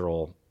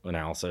structural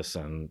analysis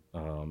and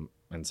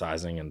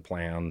sizing and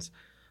plans.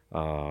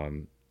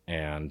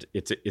 And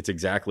it's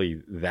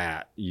exactly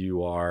that.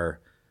 You are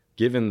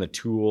given the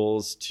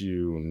tools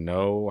to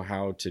know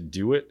how to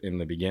do it in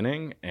the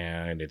beginning,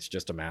 and it's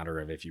just a matter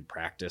of if you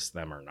practice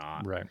them or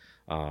not. Right.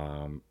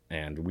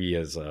 And we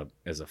as a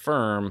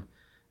firm,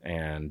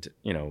 and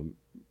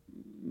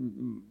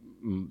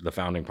the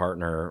founding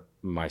partner,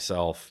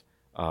 myself,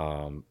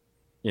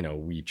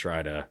 we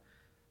try to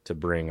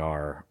bring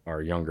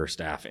our younger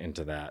staff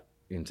into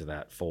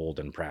that fold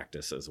and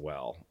practice as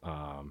well.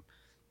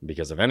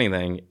 Because if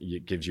anything,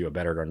 it gives you a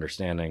better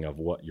understanding of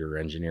what your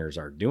engineers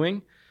are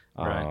doing.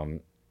 Right.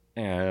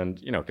 And,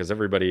 because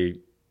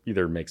everybody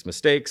either makes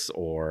mistakes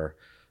or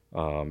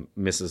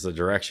misses the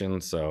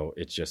direction. So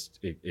it's just,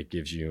 it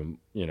gives you,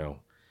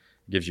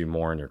 gives you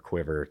more in your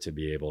quiver to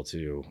be able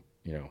to,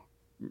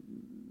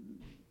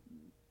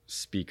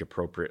 speak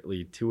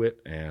appropriately to it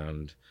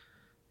and,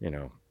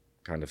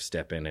 kind of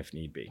step in if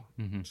need be.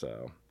 Mm-hmm.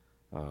 So,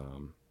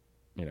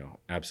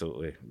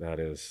 absolutely. That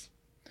is.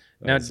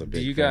 Now, do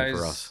you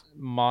guys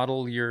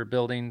model your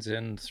buildings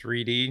in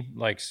 3D,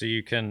 like so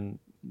you can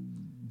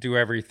do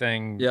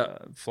everything,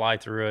 fly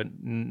through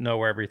it, know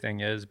where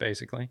everything is,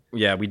 basically?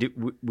 Yeah, we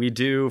do. We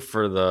do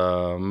for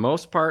the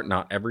most part,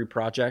 not every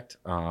project.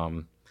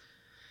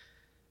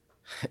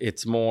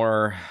 It's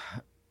more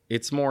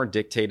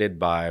dictated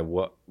by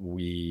what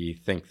we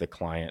think the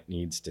client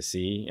needs to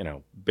see.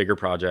 Bigger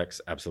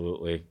projects,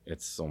 absolutely,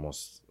 it's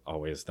almost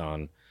always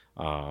done.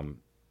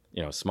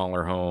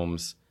 Smaller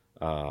homes.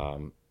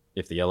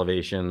 If the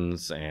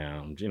elevations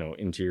and,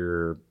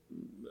 interior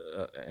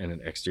and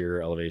exterior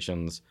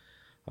elevations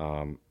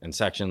and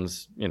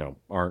sections,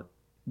 aren't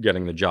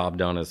getting the job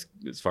done as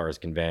far as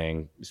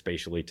conveying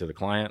spatially to the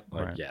client,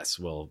 like, right. Yes,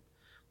 we'll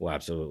will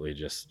absolutely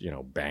just,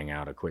 bang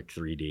out a quick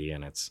 3D,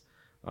 and it's,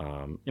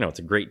 it's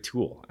a great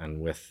tool.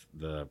 And with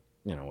the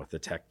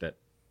tech that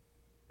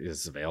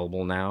is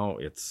available now,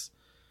 it's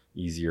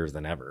easier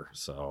than ever.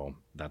 So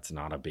that's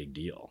not a big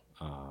deal.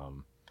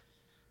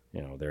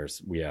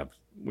 We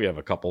have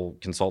a couple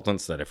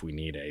consultants that if we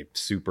need a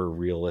super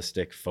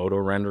realistic photo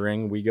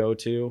rendering, we go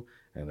to,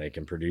 and they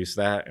can produce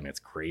that, and it's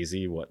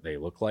crazy what they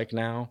look like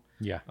now.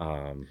 Yeah.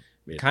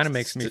 It kind of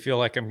makes me feel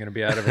like I'm going to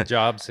be out of a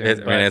job soon.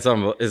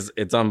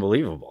 It's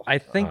unbelievable. I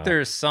think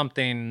there's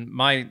something,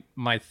 my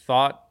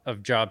thought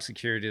of job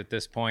security at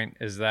this point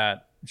is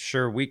that,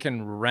 sure, we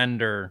can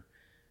render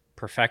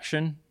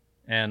perfection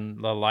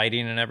and the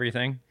lighting and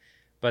everything,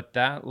 but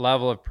that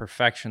level of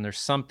perfection, there's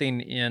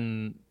something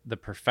in the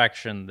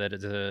perfection that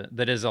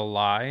is a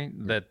lie,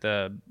 that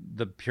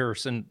the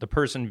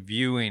person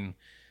viewing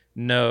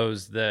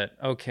knows that,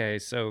 okay,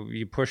 so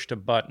you pushed a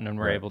button and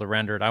we're able to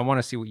render it. I want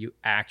to see what you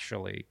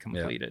actually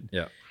completed.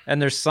 Yeah. And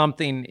there's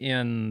something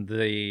in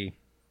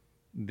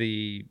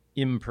the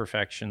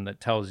imperfection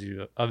that tells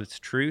you of its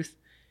truth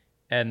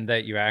and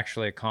that you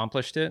actually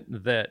accomplished it,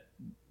 that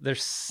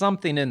there's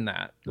something in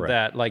that,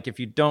 that like if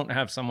you don't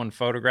have someone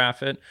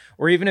photograph it,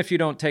 or even if you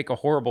don't take a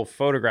horrible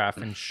photograph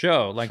and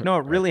show, like, no,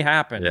 it really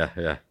happened.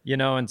 Yeah.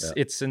 And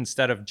it's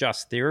instead of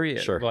just theory,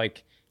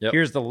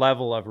 here's the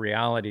level of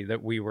reality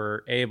that we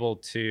were able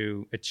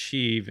to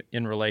achieve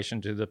in relation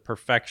to the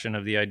perfection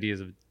of the ideas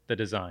of the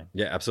design.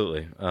 Yeah,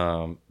 absolutely.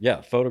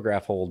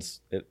 Photograph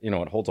holds, it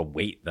holds a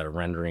weight that a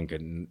rendering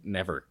could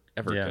never,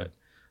 ever could.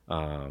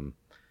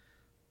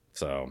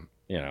 So,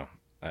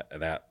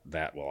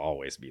 that will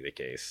always be the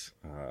case,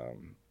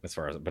 as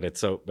far as, but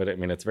it's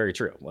very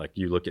true. Like,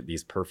 you look at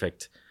these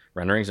perfect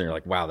renderings and you're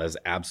like, wow, that's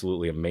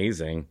absolutely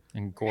amazing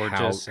and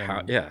gorgeous.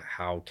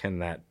 How can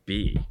that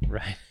be?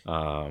 Right.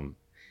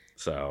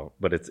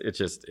 But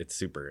it's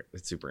super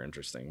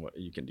interesting what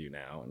you can do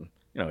now. And,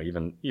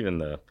 even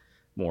the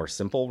more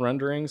simple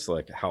renderings,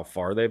 like how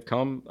far they've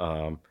come,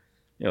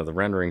 the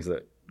renderings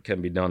that can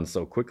be done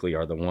so quickly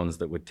are the ones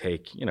that would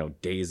take,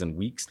 days and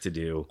weeks to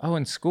do. Oh,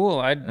 in school,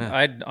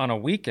 I'd on a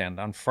weekend,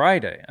 on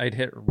Friday, I'd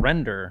hit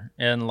render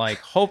and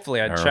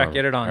hopefully I'd check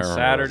it on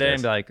Saturday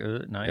and be like,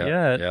 not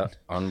yet. Yeah.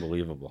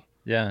 Unbelievable.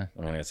 Yeah.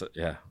 I mean,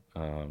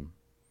 I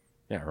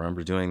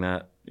remember doing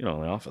that, in the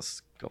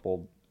office a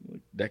couple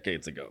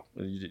decades ago.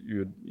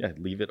 You would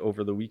leave it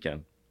over the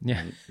weekend.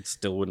 Yeah. It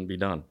still wouldn't be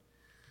done.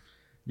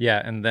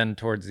 Yeah. And then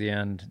towards the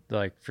end,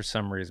 for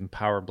some reason,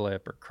 power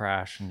blip or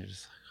crash, and you're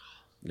just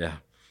like, yeah.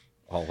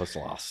 All is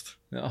lost.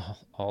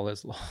 All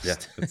is lost. Yeah,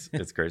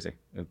 it's crazy.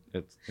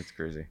 It's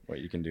crazy what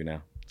you can do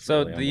now. It's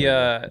so really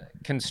the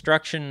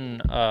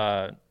construction,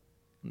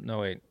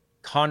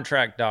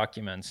 contract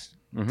documents,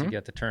 to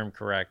get the term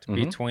correct,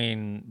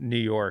 between New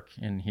York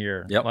and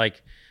here. Yep.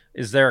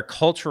 Is there a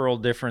cultural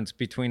difference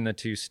between the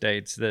two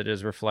states that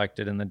is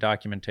reflected in the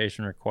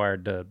documentation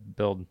required to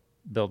build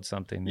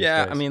something these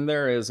days? I mean,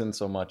 there is, in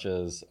so much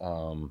as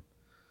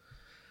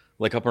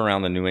up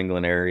around the New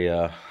England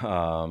area,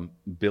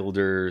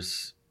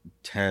 builders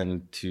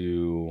tend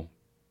to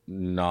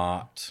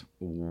not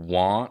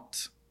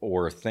want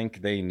or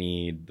think they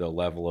need the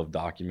level of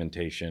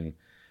documentation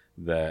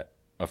that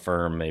a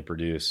firm may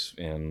produce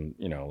in,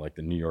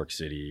 the New York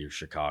City or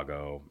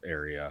Chicago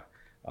area.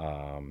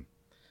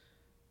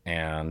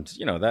 And,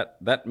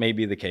 that may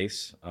be the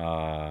case.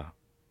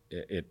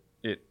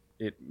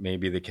 It may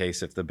be the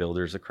case if the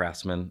builder's a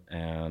craftsman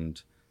and,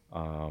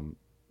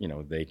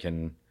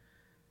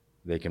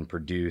 they can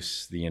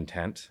produce the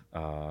intent.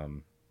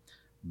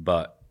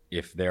 But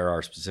if there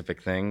are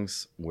specific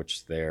things,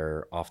 which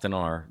there often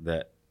are,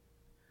 that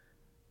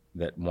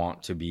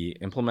want to be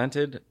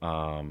implemented,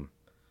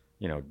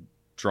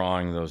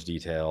 drawing those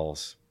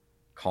details,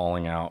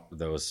 calling out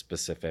those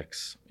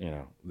specifics,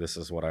 this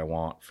is what I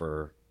want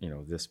for,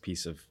 this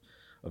piece of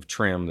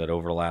trim that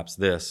overlaps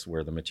this,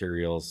 where the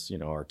materials,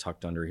 are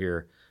tucked under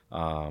here.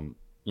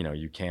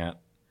 You can't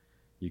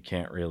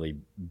really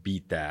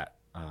beat that.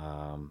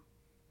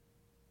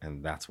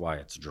 And that's why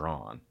it's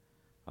drawn.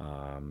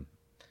 The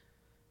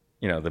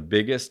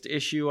biggest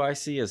issue I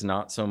see is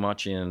not so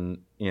much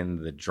in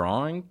the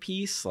drawing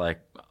piece.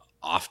 Like,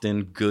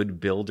 often good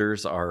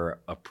builders are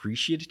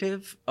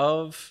appreciative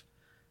of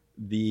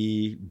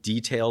the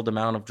detailed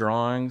amount of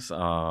drawings.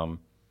 I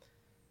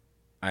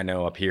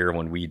know up here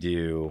when we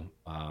do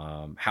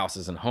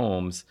houses and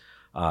homes,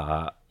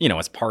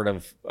 as part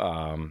of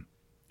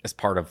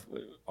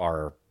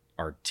our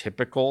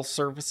typical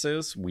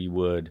services, we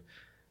would,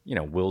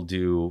 we'll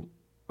do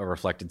a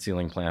reflected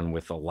ceiling plan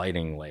with a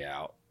lighting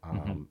layout.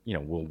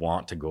 We'll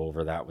want to go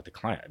over that with the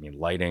client. I mean,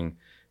 lighting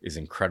is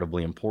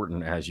incredibly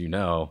important, as you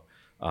know,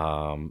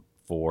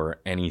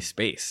 for any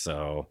space.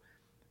 So,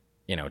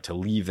 to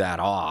leave that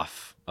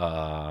off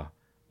of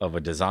a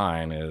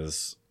design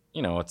is,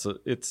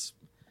 it's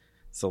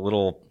a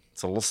little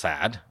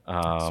sad.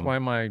 That's why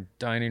my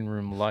dining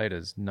room light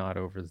is not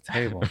over the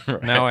table.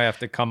 Right. Now I have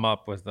to come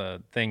up with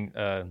a thing,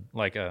 I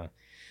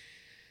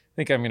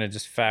think I'm going to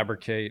just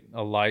fabricate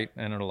a light,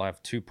 and it'll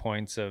have 2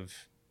 points of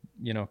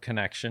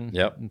connection.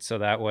 Yep. And so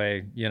that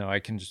way, I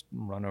can just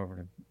run over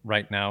to,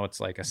 right now it's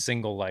like a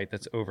single light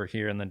that's over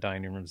here and the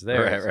dining room's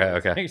there. Right, So right,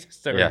 it's okay. like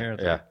just over Yeah, here.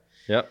 It's yeah. like-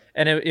 Yep.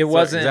 and it So,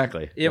 wasn't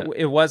exactly.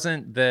 it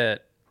wasn't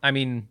that, I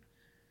mean,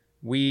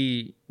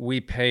 we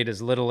paid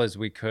as little as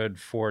we could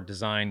for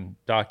design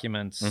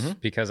documents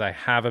because I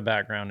have a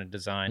background in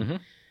design.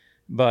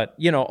 But,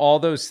 all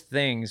those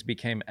things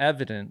became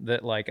evident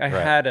that like I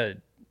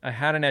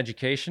had an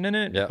education in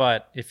it,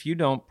 but if you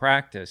don't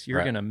practice,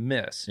 you're going to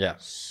miss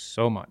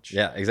so much.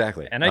 Yeah,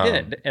 exactly. And I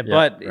did.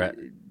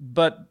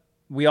 But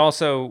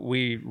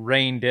we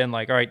reined in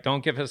like, all right,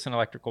 don't give us an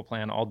electrical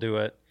plan. I'll do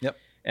it. Yep.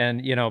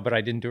 And, but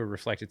I didn't do a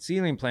reflected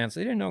ceiling plan. So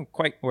they didn't know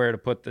quite where to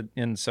put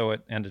in. So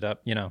it ended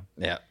up,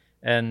 Yeah.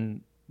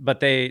 But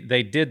they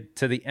did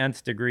to the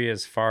nth degree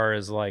as far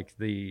as like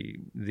the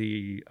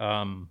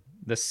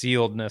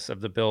sealedness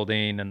of the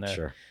building and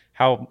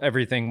how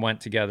everything went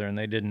together, and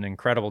they did an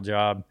incredible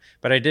job.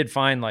 But I did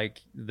find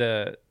like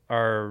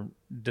our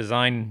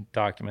design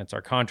documents,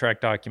 our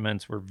contract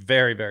documents were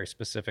very, very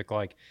specific,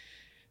 like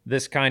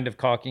this kind of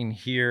caulking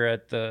here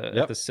at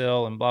the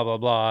sill and blah, blah,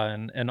 blah,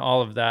 and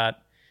all of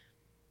that.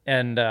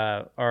 And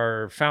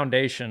our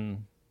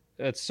foundation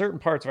at certain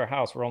parts of our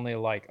house were only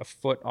like a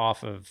foot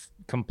off of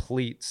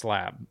complete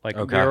slab. Like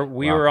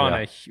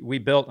we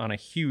built on a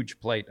huge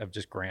plate of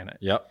just granite.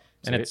 Yep.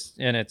 And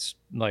it's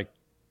like,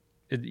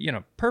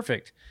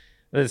 perfect.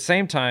 At the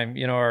same time,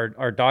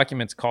 our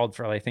documents called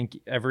for, I think,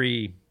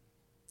 every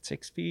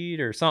 6 feet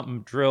or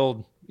something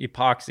drilled,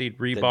 epoxied,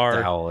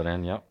 rebar. Dowel it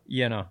in. Yep.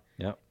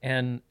 Yep.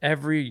 And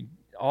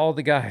all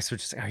the guys were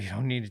just, oh, you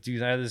don't need to do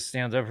that. This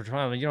stands up for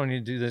trial. You don't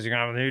need to do this. You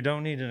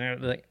don't need to,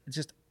 like,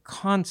 just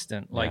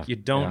constant, like you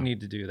don't need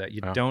to do that.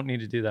 You don't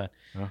need to do that.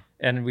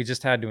 And we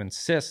just had to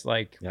insist,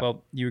 like,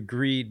 well, you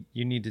agreed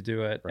you need to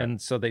do it.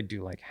 And so they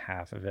do like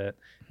half of it,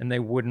 and they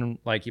wouldn't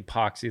like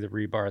epoxy the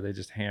rebar. They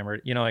just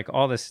hammered, like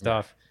all this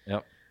stuff.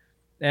 Yep.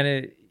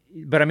 And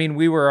but I mean,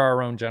 we were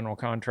our own general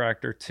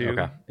contractor too.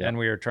 And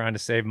we were trying to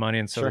save money.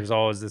 And so there's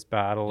always this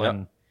battle.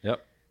 And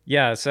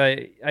so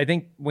I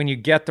think when you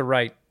get the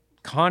right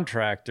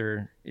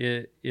contractor,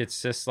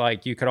 it's just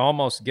like you could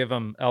almost give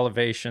them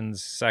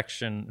elevations,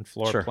 section, and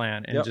floor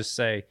plan, and just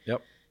say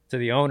to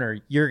the owner,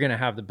 you're going to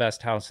have the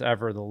best house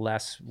ever the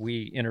less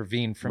we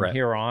intervene from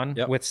here on.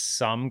 With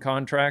some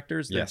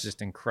contractors, they're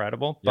just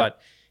incredible, but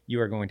you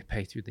are going to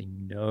pay through the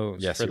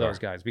nose for those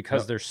guys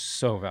because they're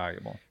so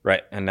valuable.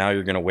 Right. And now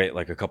you're going to wait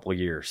like a couple of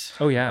years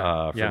for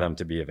them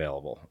to be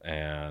available.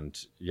 And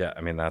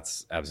I mean,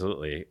 that's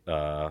absolutely,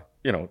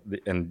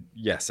 and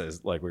yes,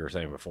 as like we were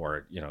saying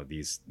before,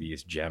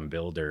 these gem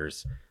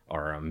builders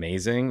are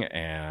amazing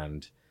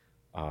and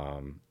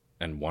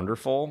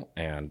wonderful,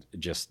 and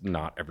just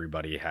not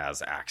everybody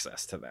has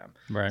access to them.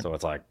 Right. So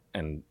it's like,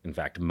 and in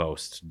fact,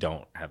 most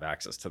don't have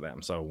access to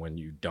them. So when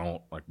you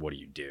don't, like, what do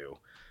you do?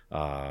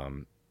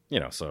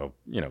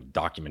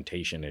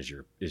 Documentation is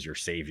your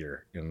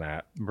savior in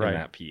that in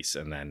that piece,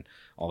 and then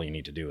all you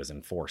need to do is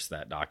enforce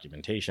that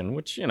documentation,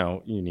 which you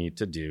need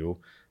to do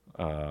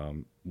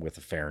with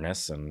a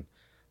fairness and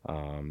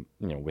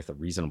with a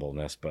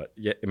reasonableness. But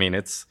I mean,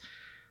 it's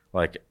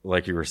like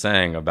you were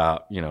saying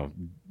about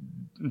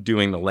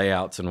doing the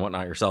layouts and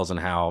whatnot yourselves, and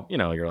how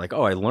you're like,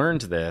 oh, I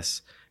learned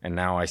this, and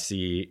now I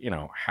see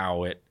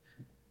how it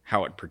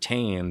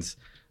pertains.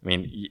 I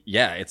mean,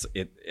 it's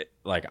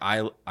like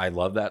I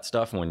love that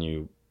stuff when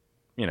you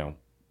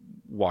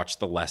watch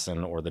the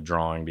lesson or the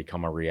drawing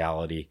become a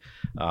reality.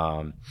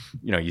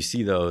 You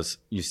see those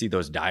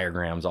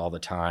diagrams all the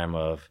time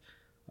of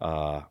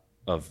a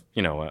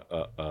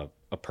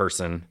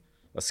person,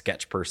 a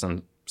sketch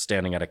person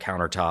standing at a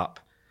countertop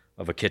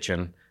of a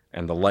kitchen,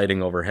 and the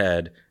lighting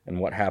overhead, and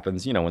what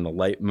happens when the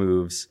light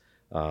moves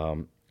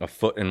a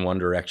foot in one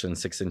direction,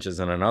 6 inches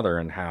in another,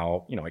 and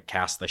how it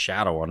casts the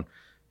shadow on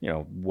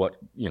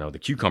the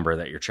cucumber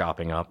that you're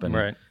chopping up,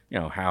 and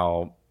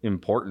how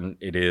important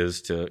it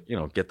is to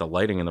get the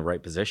lighting in the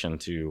right position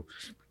to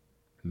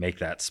make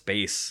that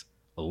space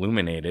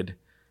illuminated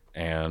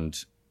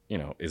and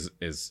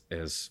is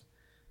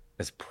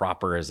as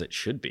proper as it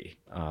should be.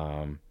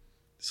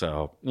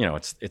 So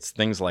it's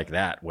things like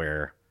that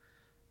where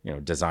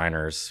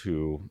designers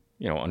who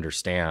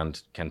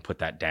understand can put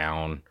that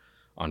down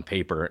on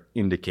paper,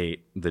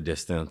 indicate the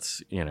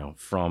distance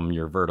from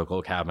your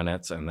vertical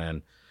cabinets, and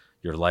then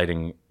your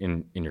lighting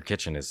in your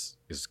kitchen is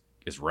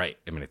right.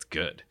 I mean, it's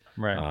good.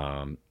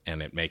 Right.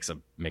 And it makes a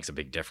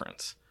big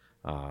difference.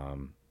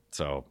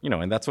 So,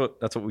 and that's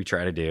what we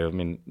try to do. I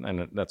mean,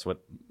 and that's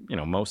what,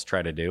 most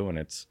try to do. And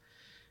it's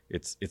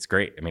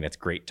great. I mean, it's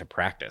great to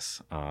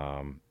practice.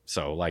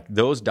 So like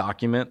those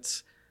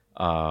documents,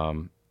 like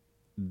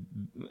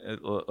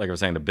I was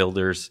saying, the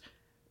builders,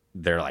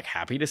 they're like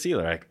happy to see.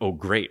 They're like, oh,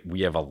 great.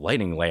 We have a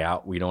lighting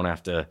layout. We don't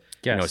have to,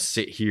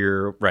 sit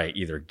here,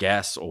 either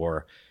guess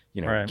or,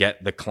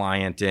 get the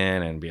client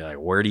in and be like,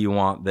 where do you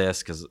want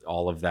this? Because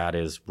all of that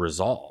is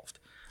resolved.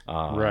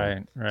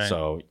 Right.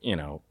 So,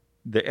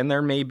 and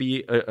there may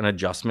be an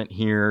adjustment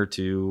here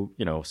to,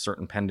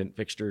 certain pendant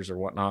fixtures or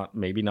whatnot,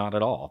 maybe not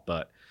at all,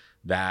 but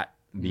that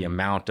the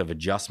amount of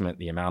adjustment,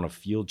 the amount of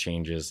field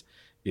changes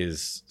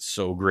is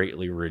so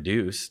greatly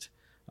reduced.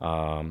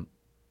 The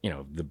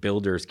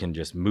builders can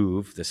just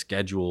move, the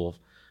schedule,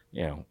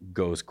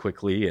 goes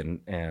quickly,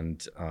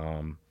 and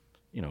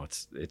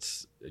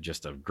it's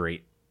just a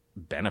great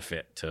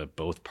benefit to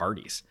both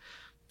parties.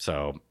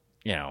 So,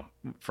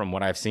 from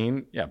what I've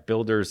seen,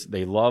 builders,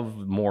 they love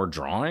more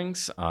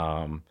drawings,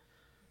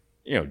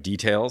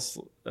 details.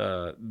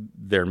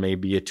 There may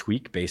be a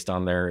tweak based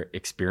on their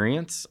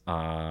experience.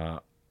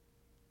 Often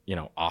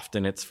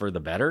it's for the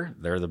better.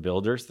 They're the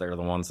builders. They're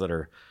the ones that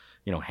are,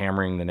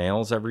 hammering the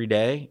nails every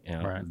day.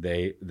 Right.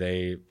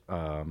 They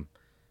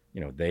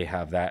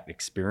have that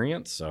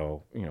experience.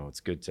 So, it's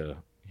good to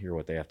hear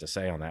what they have to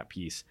say on that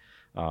piece.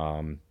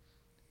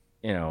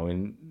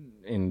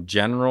 In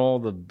general,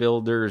 the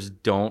builders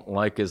don't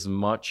like as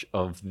much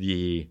of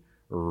the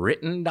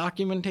written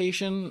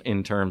documentation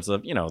in terms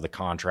of, the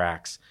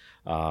contracts,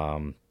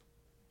 the,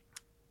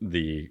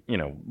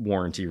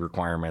 warranty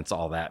requirements,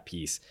 all that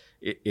piece.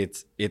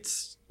 It's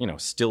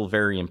still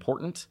very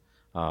important.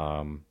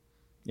 A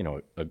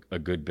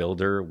good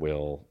builder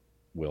will,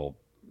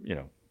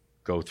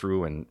 go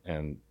through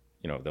and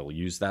they'll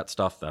use that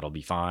stuff. That'll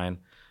be fine.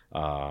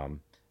 And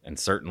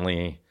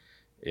certainly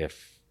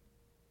if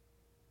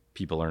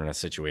people are in a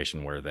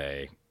situation where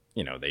they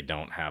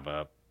don't have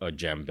a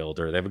gem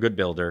builder, they have a good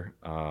builder,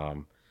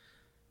 and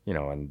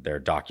their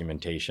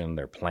documentation,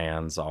 their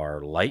plans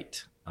are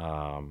light.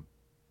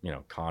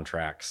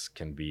 Contracts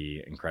can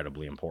be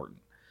incredibly important.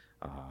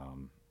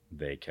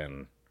 They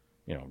can,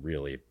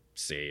 really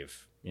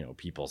save,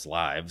 people's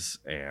lives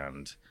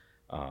and,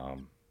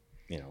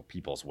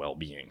 people's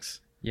well-beings.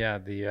 Yeah.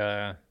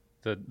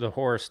 The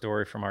horror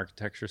story from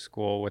architecture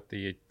school with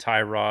the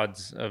tie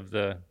rods of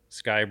the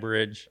Sky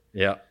Bridge.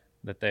 Yeah.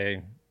 That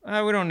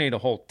we don't need a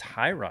whole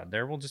tie rod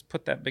there. We'll just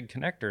put that big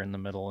connector in the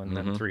middle, and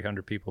then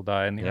 300 people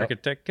die, and the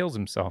architect kills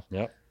himself.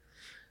 Yep.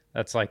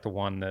 That's like the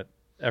one that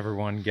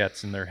everyone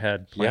gets in their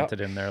head, planted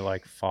in there,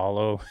 like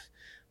follow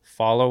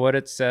what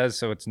it says,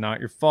 so it's not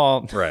your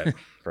fault. Right.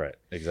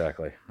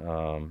 Exactly.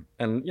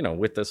 And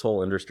with this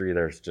whole industry,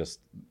 there's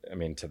just,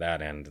 to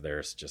that end,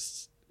 there's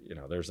just,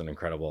 there's an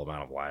incredible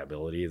amount of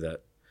liability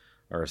that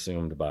are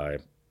assumed by,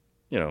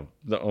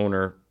 the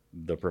owner,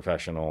 the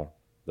professional,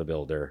 the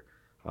builder.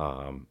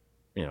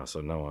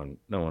 So no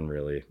one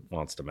really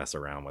wants to mess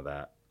around with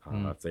that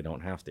if they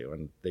don't have to,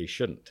 and they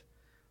shouldn't.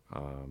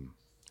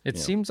 It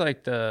seems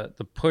like the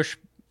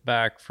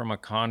pushback from a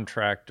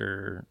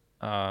contractor,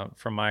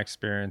 from my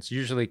experience,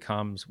 usually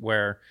comes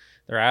where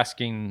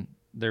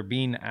they're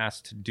being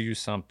asked to do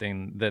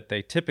something that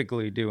they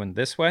typically do in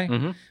this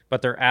way,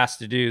 but they're asked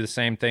to do the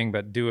same thing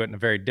but do it in a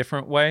very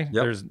different way.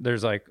 Yep.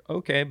 There's like,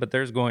 okay, but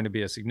there's going to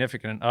be a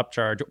significant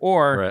upcharge,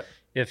 or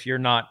if you're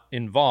not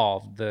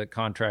involved, the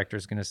contractor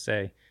is going to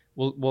say,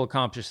 we'll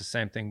accomplish the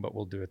same thing, but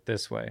we'll do it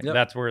this way. Yep.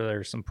 That's where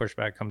there's some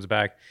pushback comes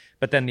back.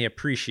 But then the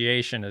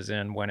appreciation is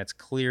in when it's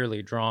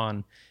clearly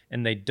drawn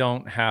and they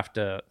don't have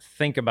to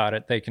think about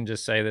it. They can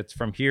just say that's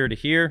from here to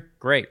here.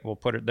 Great. We'll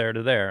put it there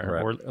to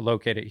there, or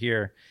locate it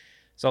here.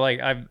 So like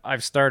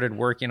I've started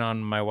working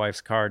on my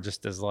wife's car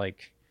just as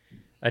like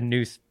a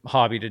new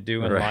hobby to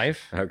do in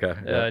life.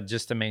 Okay.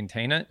 Just to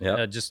maintain it.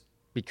 Yep. Just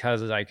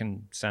because I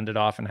can send it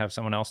off and have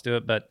someone else do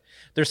it. But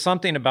there's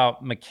something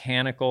about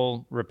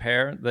mechanical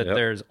repair that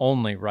there's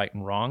only right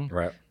and wrong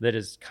that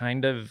is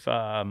kind of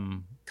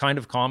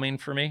calming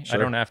for me. Sure.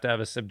 I don't have to have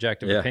a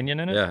subjective opinion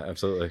in it. Yeah,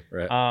 absolutely.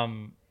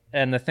 Right.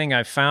 And the thing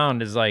I've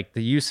found is like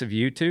the use of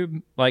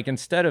YouTube, like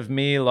instead of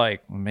me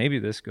like, well, maybe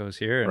this goes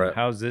here and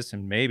how's this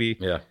and maybe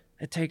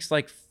it takes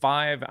like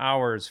 5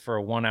 hours for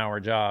a 1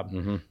 hour job.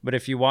 But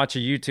if you watch a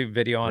YouTube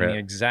video on the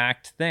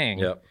exact thing,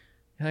 you're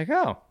like,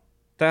 oh,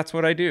 that's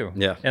what I do.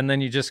 Yeah. And then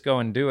you just go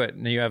and do it,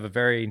 and you have a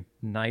very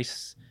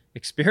nice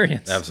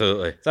experience.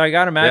 Absolutely. So I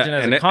got to imagine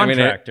as a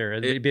contractor,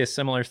 it'd be a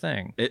similar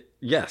thing.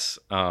 Yes.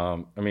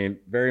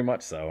 Very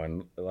much so.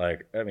 And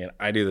like,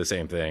 I do the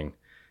same thing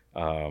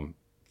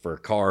for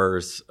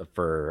cars,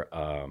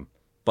 for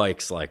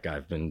bikes. Like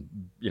I've been,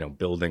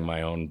 building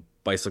my own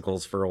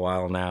bicycles for a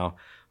while now.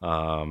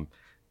 Cool.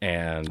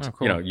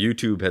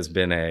 YouTube has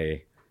been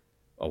a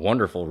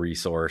wonderful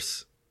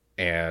resource,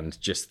 and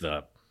just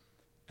the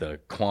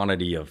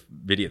quantity of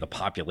video, the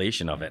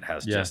population of it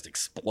has just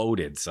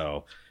exploded.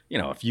 So,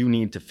 if you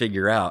need to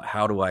figure out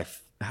how do I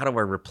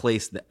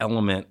replace the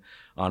element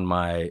on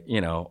my,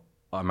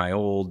 on my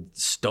old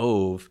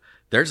stove,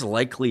 there's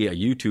likely a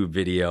YouTube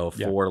video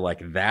for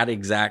like that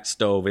exact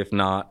stove, if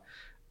not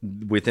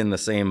within the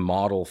same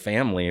model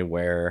family,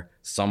 where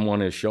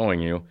someone is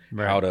showing you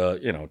how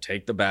to,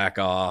 take the back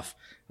off,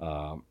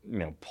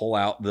 pull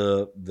out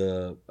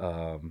the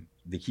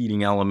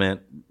heating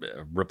element,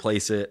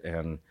 replace it,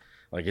 and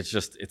like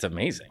it's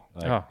amazing.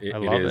 Like, I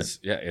love it.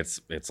 Yeah, it's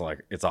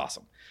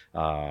awesome.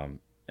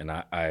 And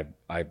I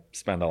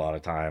spend a lot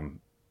of time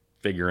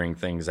figuring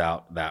things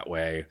out that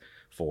way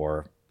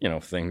for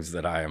things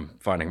that I am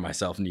finding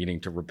myself needing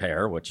to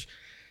repair, which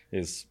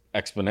is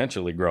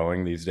exponentially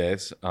growing these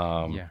days.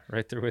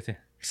 Right there with you.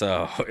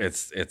 So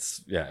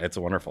it's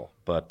wonderful.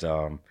 But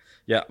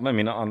Yeah, I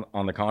mean,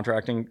 on the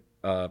contracting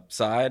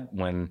side,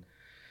 when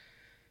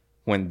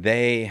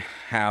they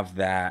have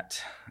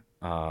that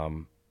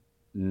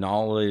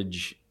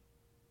knowledge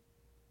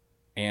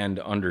and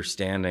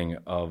understanding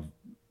of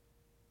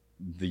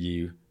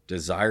the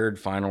desired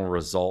final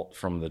result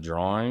from the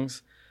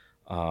drawings,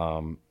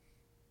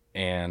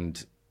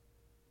 and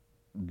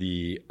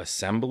the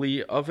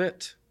assembly of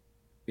it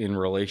in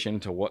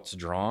relation to what's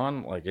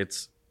drawn, like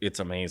it's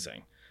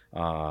amazing.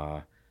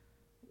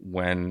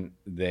 When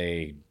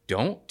they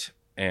don't,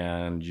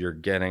 and you're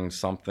getting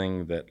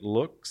something that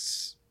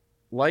looks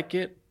like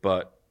it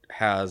but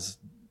has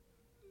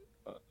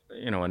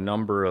a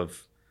number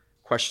of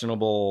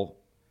questionable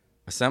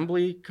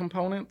assembly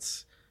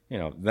components,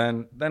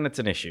 then it's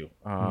an issue.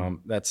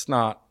 That's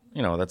not,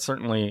 that's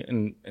certainly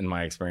in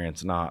my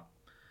experience not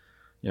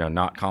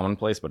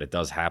commonplace, but it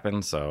does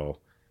happen. So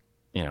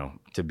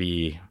to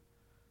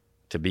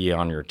be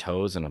on your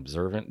toes and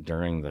observant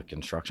during the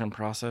construction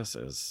process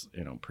is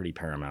pretty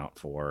paramount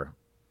for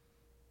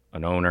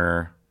an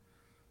owner,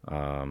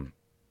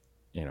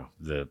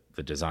 the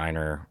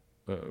designer,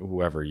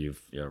 whoever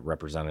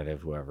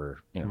representative,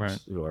 whoever Right.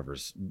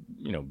 whoever's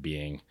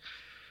being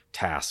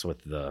tasked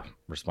with the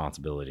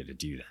responsibility to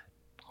do that,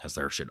 as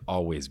there should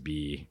always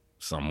be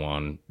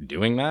someone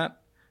doing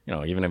that,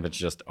 even if it's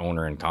just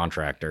owner and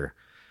contractor.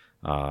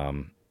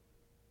 The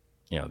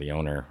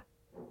owner,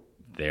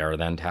 they are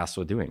then tasked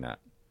with doing that,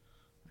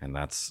 and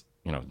that's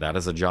that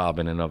is a job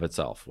in and of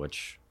itself,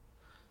 which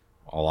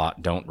a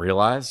lot don't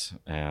realize,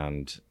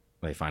 and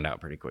they find out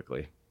pretty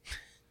quickly.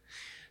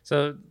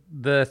 So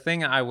the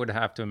thing I would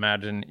have to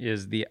imagine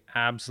is the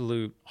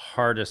absolute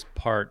hardest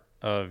part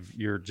of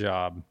your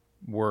job,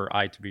 were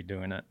I to be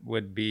doing it,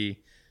 would be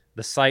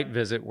the site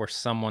visit where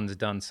someone's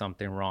done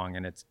something wrong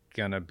and it's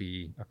going to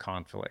be a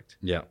conflict.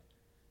 Yeah.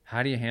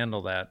 How do you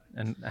handle that?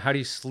 And how do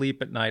you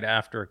sleep at night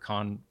after a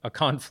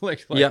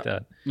conflict like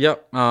that?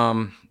 Yep.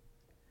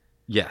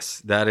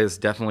 Yes, that is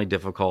definitely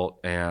difficult.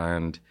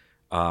 And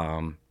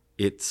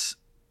it's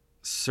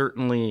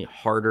certainly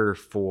harder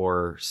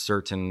for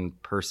certain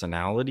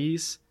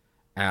personalities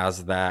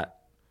as that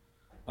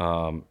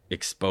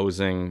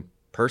exposing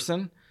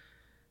person.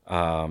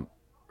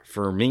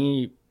 For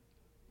me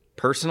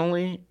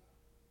personally,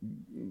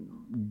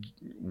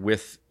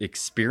 with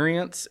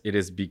experience, it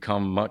has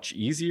become much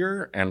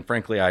easier, and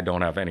frankly, I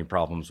don't have any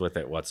problems with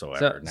it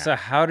whatsoever. So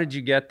how did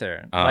you get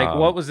there? Like,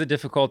 what was the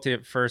difficulty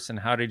at first, and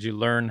how did you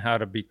learn how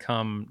to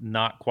become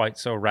not quite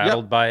so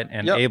rattled by it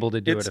and able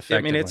to do it effectively?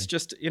 I mean, it's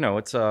just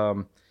it's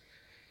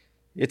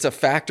a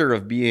factor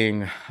of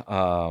being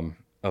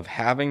of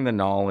having the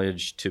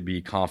knowledge to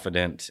be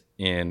confident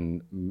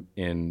in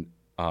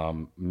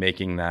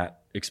making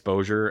that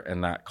exposure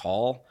and that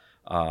call.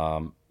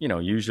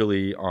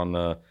 Usually on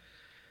the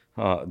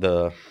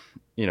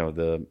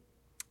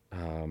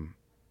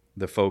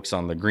folks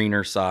on the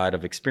greener side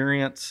of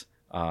experience,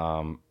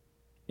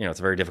 it's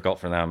very difficult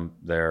for them.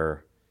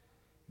 They're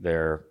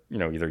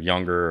either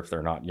younger, if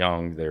they're not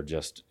young,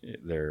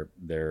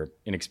 they're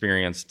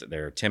inexperienced,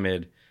 they're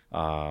timid.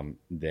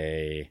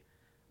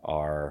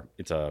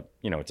 It's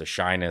a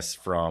shyness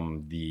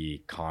from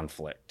the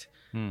conflict.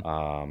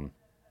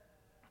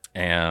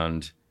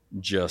 And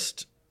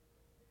just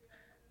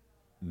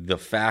the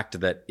fact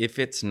that if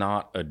it's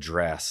not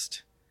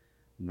addressed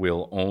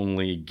will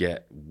only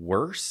get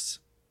worse.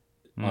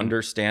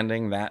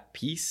 Understanding that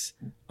piece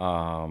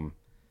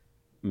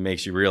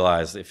makes you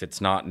realize if it's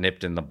not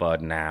nipped in the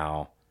bud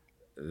now,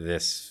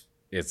 it's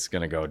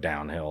going to go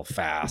downhill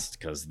fast,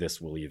 because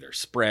this will either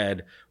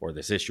spread or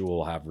this issue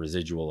will have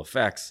residual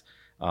effects.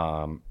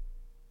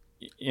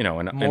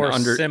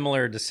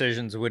 Similar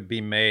decisions would be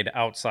made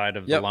outside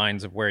of the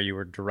lines of where you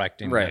were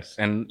directing this.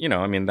 And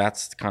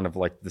that's kind of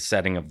like the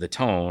setting of the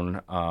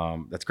tone.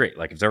 That's great.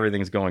 Like if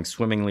everything's going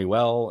swimmingly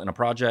well in a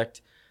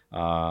project,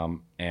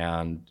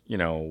 and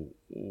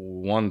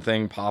one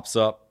thing pops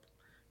up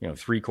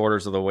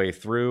 3/4 of the way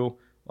through,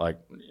 like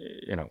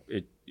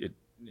it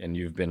and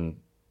you've been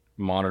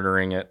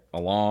monitoring it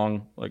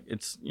along, like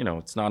it's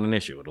not an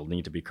issue. It'll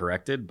need to be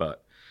corrected,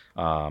 but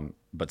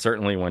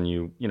certainly when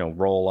you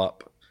roll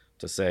up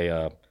to say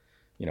a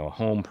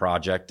home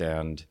project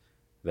and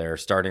they're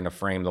starting to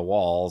frame the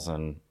walls,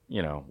 and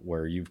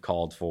where you've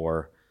called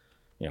for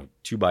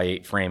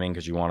 2x8 framing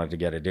because you wanted to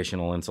get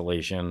additional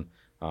insulation,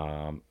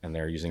 and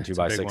they're using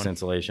 2x6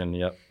 insulation.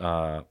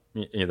 They're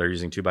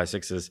using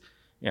 2x6s.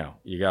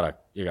 You gotta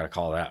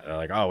call that. They're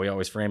like, oh, we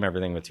always frame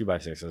everything with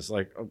 2x6s.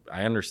 Like,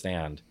 I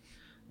understand,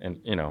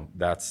 and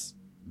that's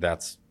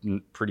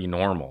pretty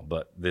normal,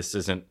 but this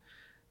isn't.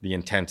 The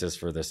intent is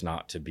for this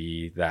not to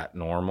be that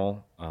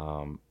normal.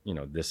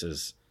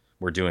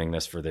 We're doing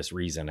this for this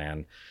reason.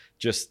 And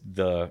just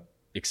the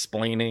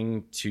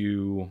explaining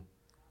to,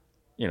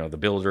 the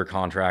builder,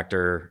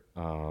 contractor,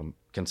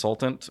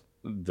 consultant,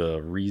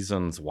 the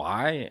reasons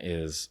why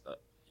is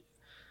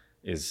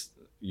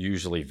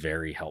usually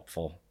very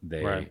helpful.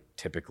 They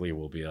typically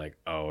will be like,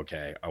 oh,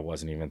 okay, I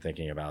wasn't even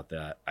thinking about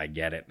that. I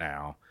get it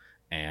now.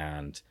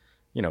 And,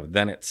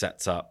 then it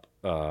sets up,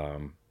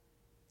 an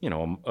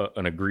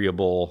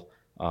agreeable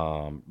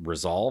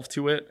resolve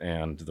to it,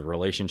 and the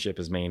relationship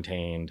is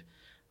maintained,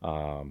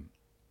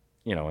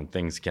 and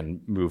things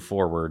can move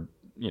forward,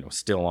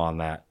 still on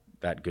that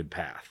good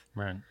path.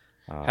 Right.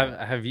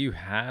 Have you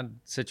had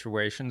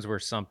situations where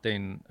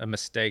a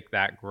mistake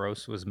that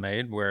gross was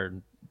made, where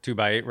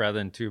 2x8 rather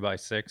than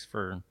 2x6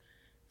 for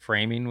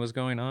framing was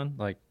going on?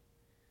 Like,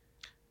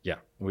 yeah,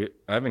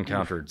 I've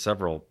encountered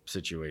several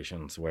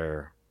situations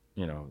where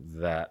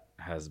that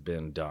has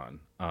been done.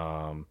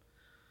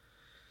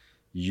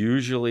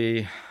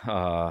 Usually,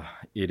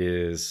 it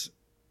is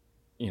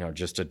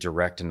just a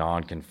direct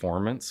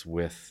non-conformance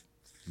with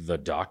the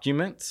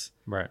documents.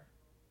 right.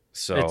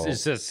 So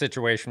It's a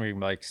situation where you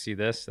can like, see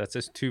this, that's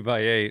just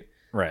 2x8.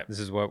 right. This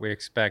is what we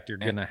expect. You're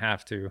going to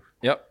have to.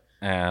 Yep.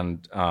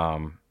 And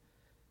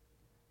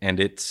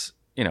it's,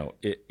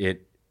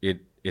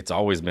 it's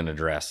always been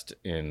addressed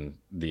in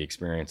the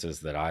experiences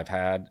that I've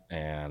had.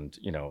 And,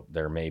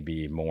 there may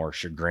be more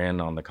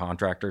chagrin on the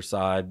contractor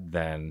side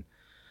than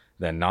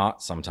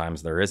not.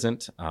 Sometimes there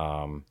isn't.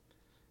 I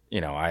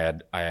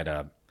had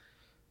a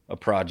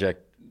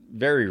project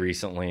very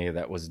recently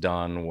that was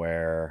done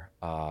where,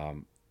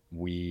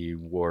 we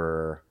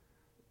were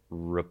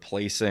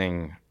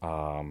replacing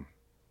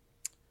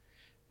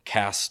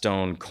cast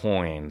stone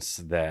coins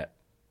that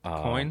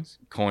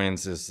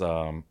coins is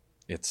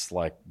it's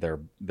like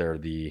they're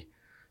the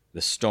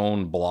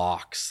stone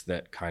blocks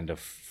that kind of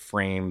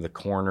frame the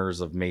corners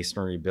of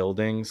masonry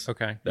buildings.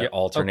 Okay. That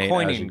alternate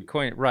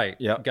coin. Right.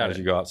 Yeah. Got as it.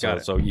 you go out.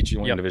 Got So each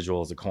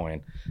individual is a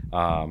coin.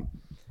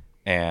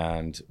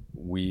 And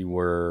we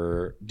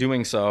were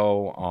doing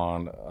so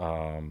on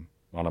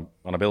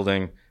a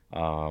building.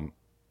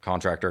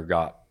 Contractor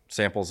got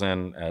samples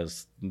in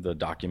as the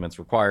documents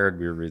required.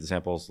 We reviewed the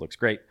samples, looks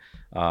great.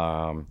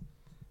 And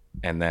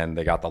then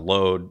they got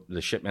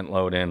the shipment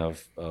load in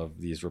of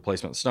these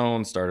replacement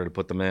stones, started to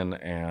put them in,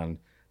 and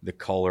the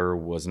color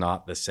was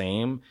not the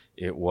same.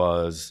 It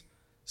was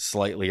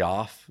slightly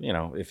off,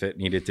 if it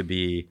needed to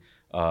be,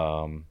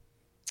 a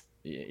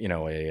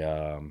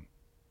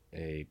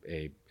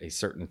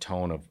certain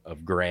tone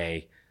of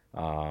gray.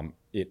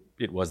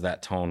 It was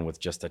that tone with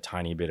just a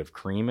tiny bit of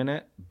cream in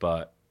it,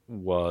 but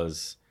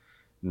was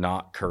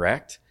not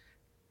correct.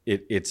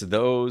 It's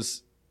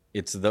those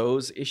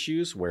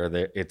issues where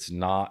it's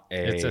not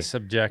it's a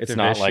subjective it's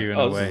not issue like, in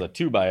oh, a this way. is a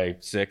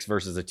 2x6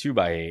 versus a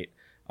 2x8.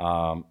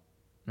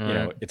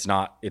 It's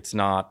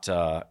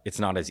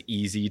not as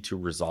easy to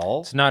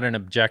resolve. It's not an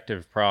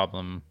objective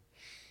problem.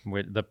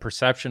 With the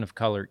perception of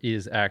color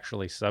is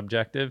actually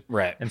subjective,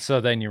 Right. And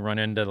so then you run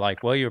into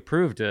like, well, you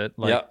approved it.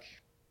 Like,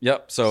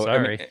 Yep. So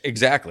sorry.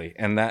 Exactly.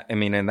 And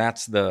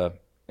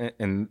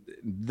and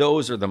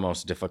those are the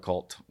most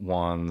difficult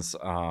ones.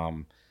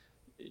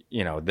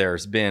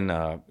 There's been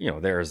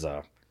there's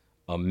a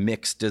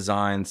mixed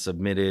design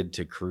submitted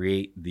to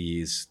create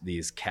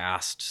these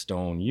cast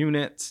stone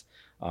units.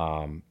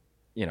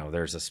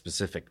 There's a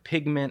specific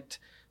pigment,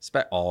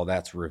 all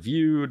that's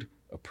reviewed,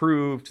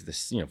 approved,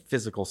 this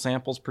physical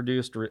samples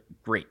produced,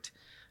 great.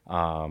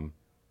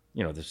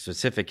 The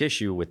specific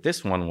issue with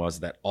this one was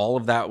that all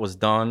of that was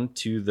done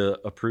to the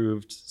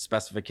approved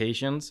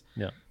specifications.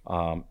 Yeah.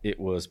 It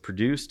was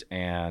produced,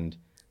 and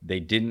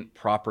they didn't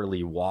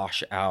properly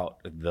wash out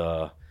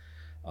the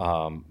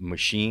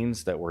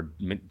machines that were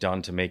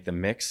done to make the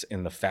mix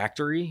in the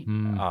factory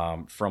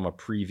from a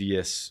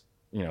previous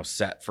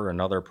set for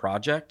another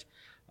project.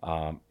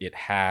 It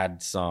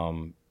had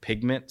some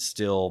pigment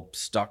still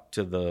stuck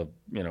to the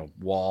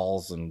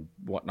walls and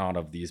whatnot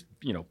of these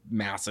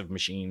massive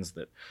machines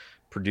that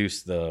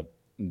produce the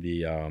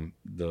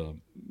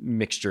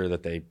mixture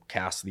that they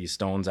cast these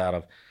stones out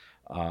of,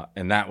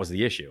 and that was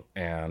the issue.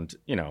 And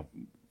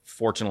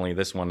fortunately,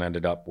 this one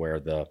ended up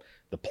where the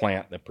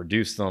plant that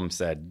produced them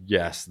said,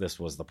 yes, this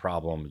was the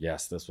problem,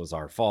 yes, this was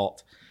our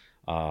fault.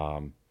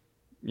 All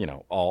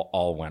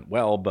went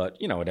well, but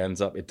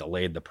it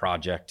delayed the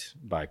project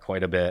by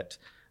quite a bit.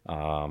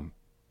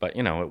 But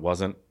it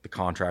wasn't the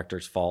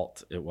contractor's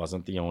fault. It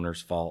wasn't the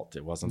owner's fault.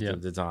 It wasn't the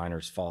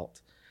designer's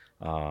fault.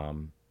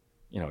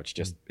 It's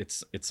just,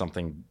 it's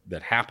something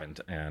that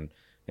happened. And,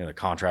 the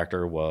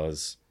contractor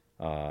was,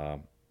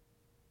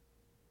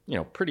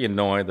 pretty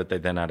annoyed that they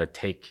then had to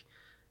take,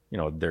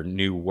 their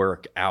new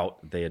work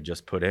out they had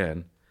just put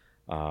in.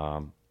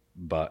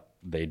 But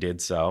they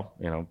did so,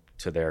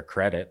 to their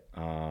credit.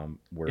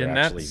 We're in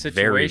actually that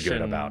very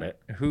good about it.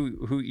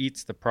 Who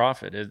eats the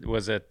profit?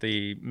 Was it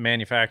the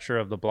manufacturer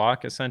of the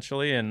block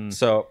essentially? And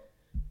so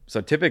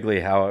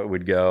typically how it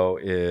would go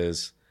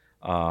is,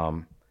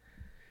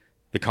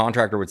 the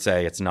contractor would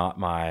say, it's not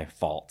my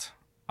fault.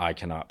 I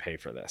cannot pay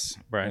for this.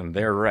 Right. And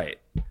they're right.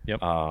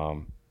 Yep.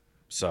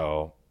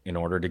 So in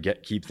order to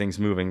keep things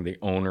moving, the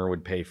owner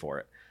would pay for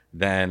it.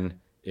 Then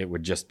it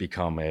would just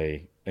become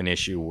an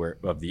issue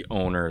of the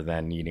owner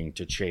then needing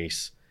to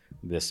chase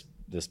this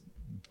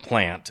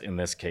plant, in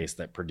this case,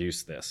 that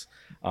produced this.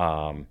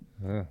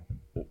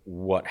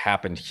 What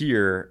happened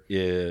here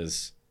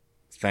is,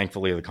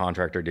 thankfully, the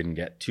contractor didn't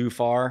get too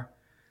far.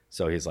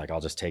 So he's like,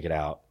 I'll just take it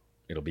out.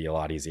 It'll be a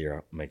lot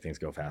easier, make things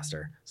go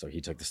faster. So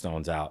he took the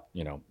stones out,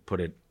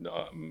 put it,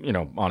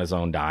 on his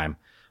own dime.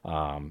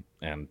 And,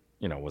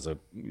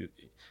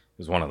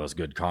 was one of those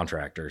good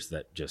contractors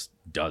that just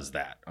does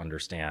that,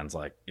 understands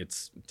like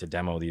it's to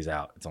demo these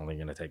out. It's only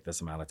going to take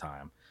this amount of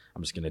time.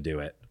 I'm just going to do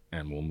it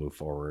and we'll move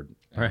forward.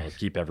 Right. We'll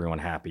keep everyone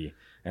happy,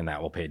 and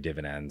that will pay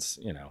dividends,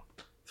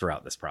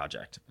 throughout this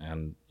project.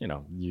 And,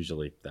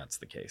 usually that's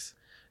the case.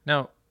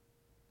 Now,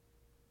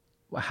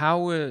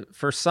 how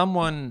for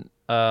someone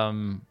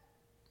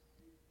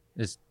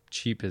as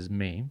cheap as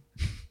me,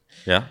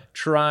 yeah,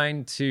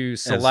 trying to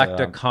select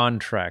a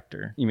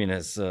contractor. You mean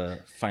as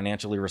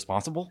financially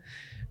responsible?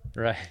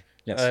 Right.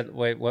 Yes.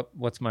 Wait,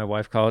 what's my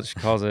wife call it? She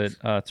calls it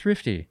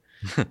thrifty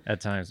at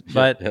times.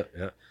 But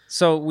yeah.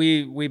 So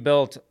we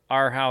built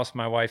our house.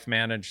 My wife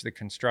managed the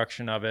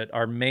construction of it.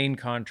 Our main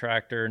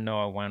contractor,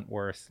 Noah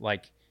Wentworth,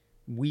 like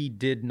we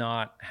did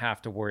not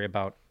have to worry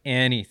about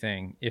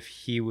anything if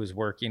he was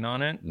working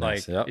on it.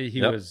 Nice. Like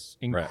he was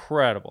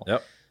incredible. Right.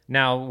 Yep.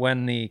 Now,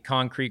 when the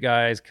concrete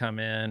guys come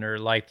in, or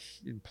like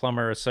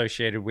plumber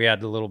associated, we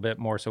had a little bit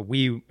more. So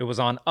it was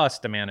on us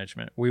to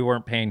management. We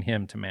weren't paying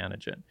him to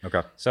manage it.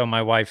 Okay. So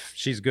my wife,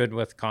 she's good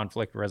with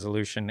conflict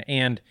resolution,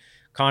 and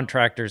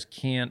contractors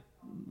can't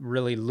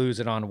really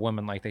lose it on a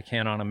woman like they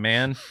can on a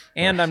man.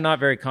 And I'm not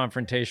very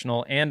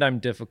confrontational, and I'm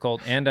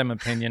difficult, and I'm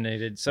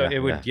opinionated. So it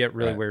would get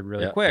really weird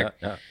really quick.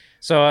 Yeah.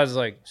 So I was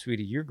like,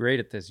 sweetie, you're great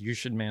at this. You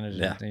should manage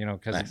it,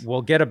 because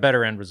we'll get a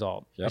better end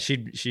result. Yep.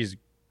 She's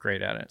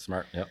great at it.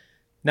 Smart. Yep.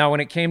 Now, when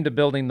it came to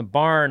building the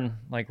barn,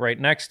 like right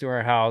next to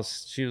our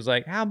house, she was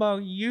like, how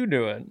about you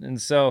do it?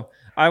 And so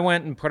I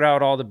went and put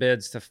out all the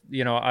bids to,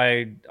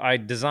 I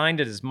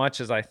designed it as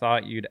much as I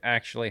thought you'd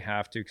actually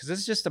have to, because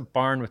it's just a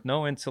barn with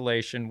no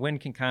insulation.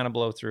 Wind can kind of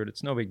blow through it.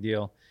 It's no big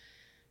deal.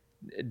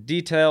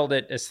 Detailed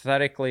it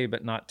aesthetically,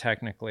 but not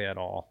technically at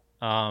all.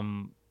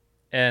 And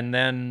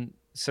then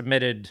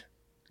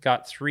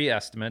got 3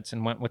 estimates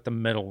and went with the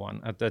middle one.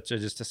 I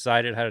just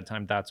decided ahead of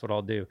time, that's what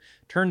I'll do.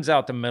 Turns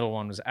out the middle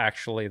one was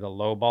actually the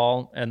low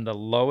ball, and the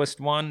lowest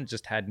one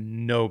just had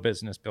no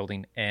business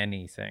building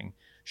anything.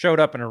 Showed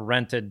up in a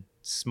rented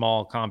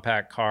small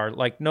compact car,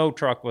 like no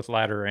truck with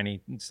ladder or any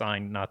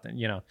sign, nothing,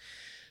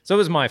 So it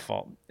was my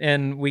fault.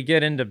 And we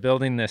get into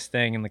building this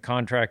thing, and the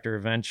contractor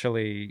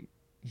eventually,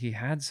 he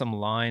had some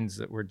lines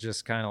that were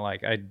just kind of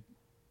like,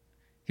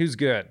 he was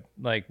good,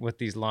 like with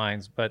these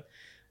lines, but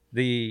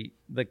the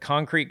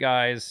concrete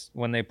guys,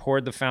 when they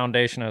poured the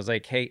foundation, I was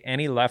like, hey,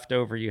 any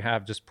leftover you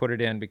have, just put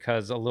it in,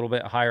 because a little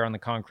bit higher on the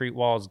concrete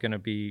wall is going to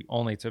be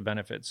only to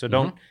benefit. So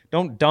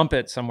don't dump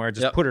it somewhere.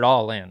 Just put it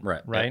all in.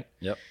 Right.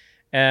 Yep.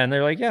 And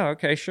they're like, yeah,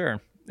 okay, sure.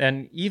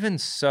 And even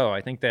so, I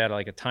think they had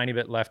like a tiny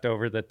bit left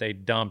over that they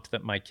dumped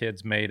that my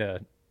kids made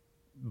a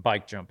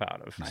bike jump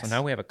out of. Nice. So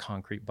now we have a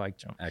concrete bike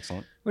jump.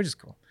 Excellent. Which is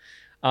cool.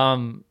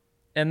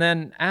 And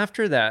then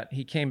after that,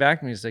 he came back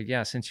to me. He's like,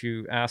 yeah, since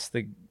you asked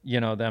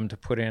them to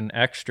put in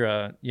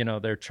extra,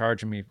 they're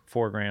charging me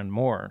 $4,000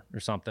 more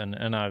or something.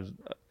 And I was,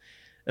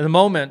 in the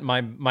moment,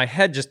 my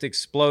head just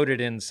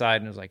exploded inside,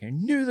 and I was like, I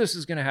knew this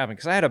was going to happen,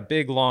 because I had a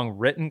big, long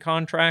written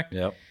contract.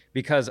 Yep.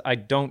 Because I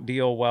don't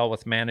deal well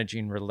with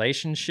managing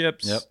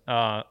relationships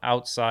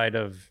outside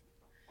of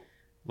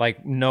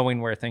like knowing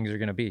where things are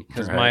going to be,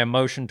 because my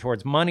emotion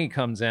towards money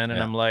comes in,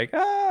 and I'm like,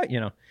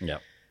 Yeah.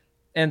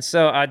 And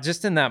so I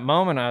just, in that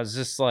moment, I was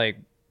just like,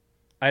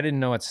 I didn't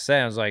know what to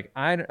say. I was like,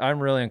 I'm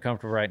really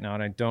uncomfortable right now,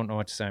 and I don't know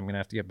what to say. I'm going to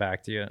have to get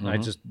back to you. And I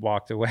just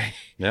walked away.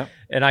 Yeah.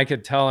 And I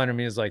could tell under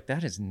me, was like,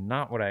 that is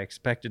not what I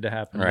expected to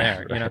happen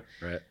there.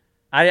 Right.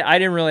 I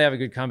didn't really have a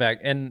good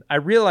comeback. And I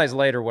realized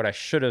later what I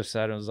should have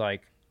said. I was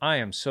like, I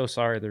am so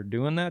sorry they're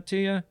doing that to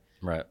you.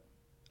 Right.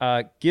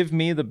 Give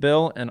me the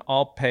bill and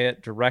I'll pay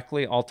it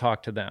directly. I'll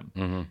talk to them.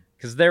 Mm-hmm.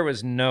 Because there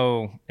was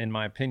in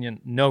my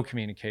opinion, no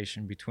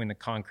communication between the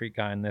concrete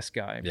guy and this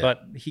guy. Yeah.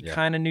 But he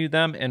kind of knew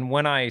them. And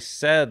when I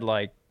said,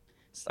 like,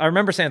 I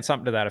remember saying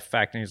something to that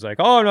effect, and he's like,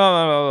 oh, no,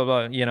 blah,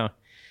 blah, blah,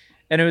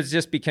 And it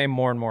just became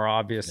more and more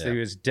obvious that he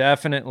was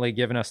definitely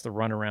giving us the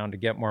runaround to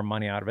get more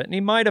money out of it. And he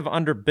might have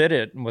underbid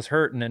it and was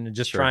hurting and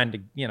just trying to,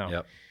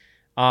 Yep.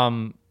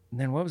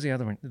 Then what was the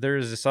other one? There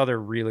was this other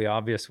really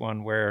obvious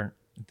one where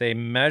they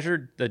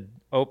measured the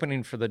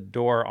opening for the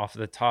door off of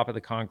the top of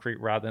the concrete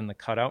rather than the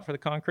cutout for the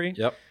concrete.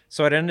 Yep.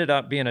 So it ended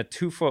up being a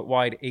 2-foot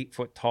wide,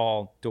 8-foot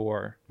tall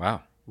door.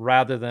 Wow.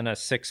 Rather than a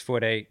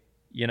 6'8",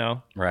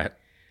 Right.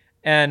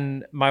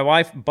 And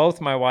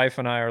both my wife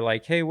and I are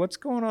like, hey, what's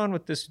going on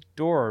with this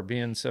door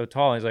being so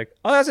tall? He's like,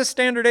 oh, that's a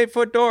standard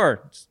 8-foot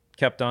door. Just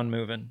kept on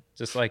moving,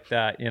 just like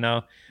that,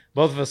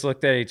 Both of us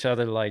looked at each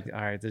other like,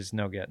 all right, there's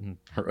no getting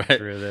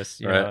through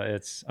this.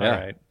 It's all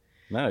right.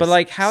 Nice. But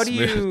like, how do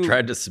you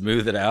tried to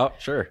smooth it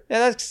out? Sure. Yeah,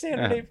 that's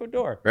standard 8-foot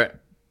door. Right.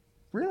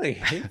 Really?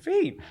 8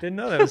 feet. Didn't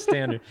know that was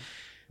standard.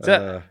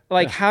 So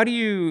how do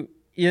you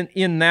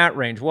in that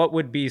range, what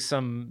would be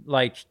some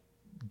like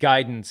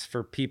guidance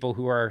for people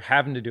who are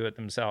having to do it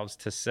themselves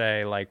to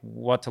say like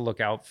what to look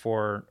out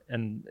for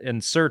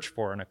and search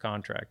for in a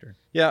contractor?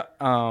 Yeah.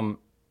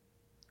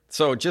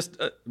 So just,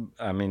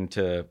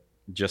 to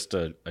just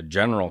a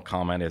general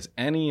comment is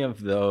any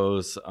of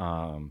those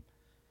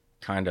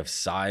kind of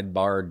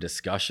sidebar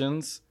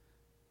discussions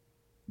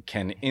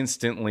can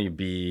instantly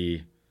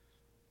be,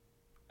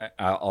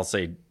 I'll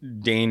say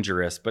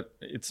dangerous, but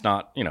it's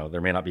not,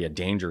 there may not be a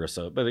dangerous,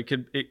 but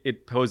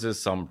it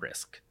poses some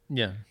risk.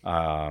 Yeah.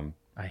 I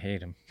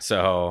hate him.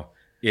 So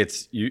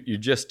it's,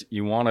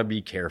 you want to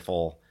be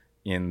careful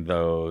in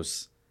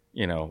those,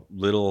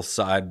 little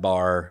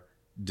sidebar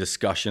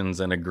discussions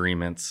and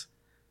agreements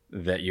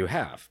that you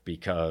have,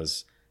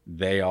 because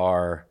they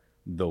are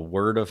the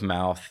word of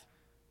mouth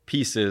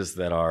pieces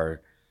that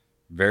are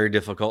very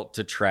difficult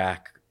to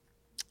track,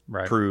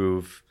 right,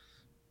 prove,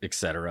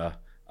 etc.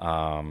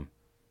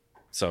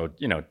 So,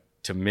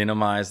 to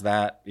minimize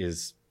that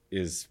is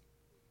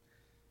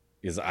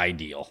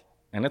ideal,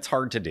 and it's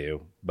hard to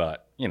do,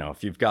 but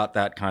if you've got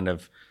that kind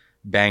of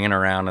banging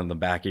around in the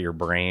back of your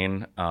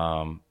brain,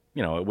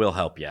 it will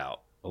help you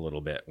out a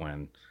little bit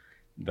when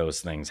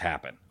those things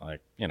happen.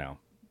 Like,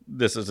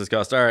 this is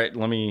discussed. All right,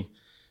 let me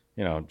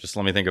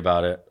think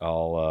about it.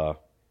 I'll,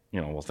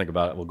 we'll think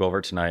about it. We'll go over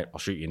it tonight. I'll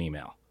shoot you an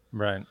email.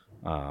 Right.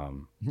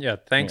 Yeah.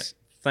 Thanks. Yeah.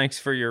 Thanks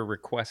for your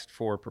request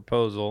for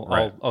proposal.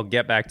 Right. I'll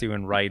get back to you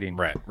in writing.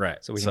 Right.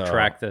 So we can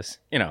track this.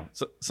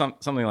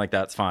 Something like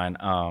that's fine.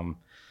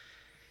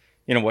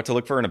 What to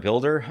look for in a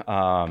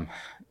builder.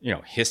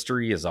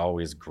 History is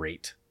always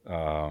great.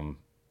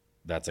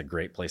 That's a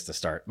great place to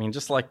start. I mean,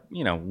 just like,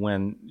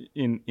 when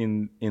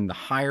in the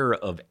hire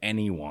of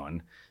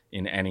anyone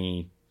in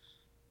any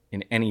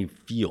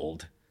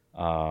field,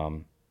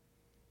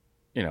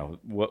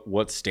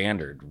 what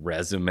standard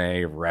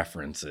resume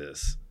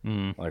references,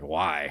 like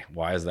why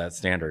is that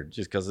standard?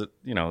 Just because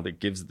it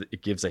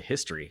gives a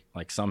history,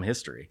 like some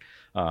history.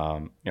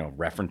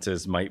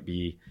 References might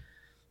be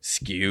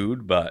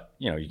skewed, but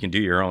you can do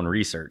your own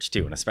research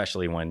too, and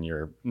especially when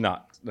you're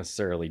not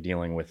necessarily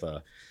dealing with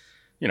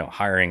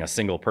hiring a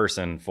single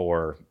person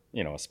for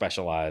a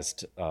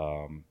specialized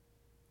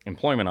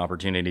employment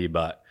opportunity,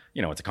 but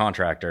it's a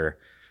contractor.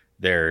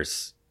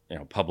 There's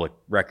public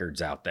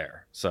records out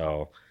there,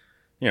 so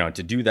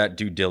to do that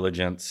due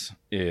diligence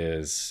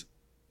is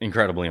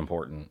incredibly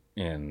important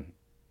in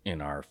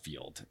our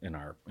field,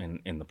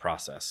 in the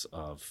process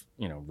of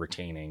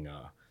retaining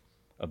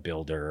a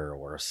builder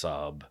or a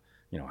sub,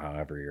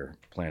 however you're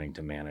planning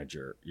to manage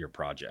your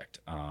project.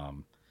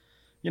 And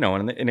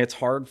it's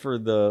hard for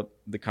the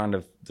kind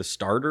of the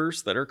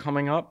starters that are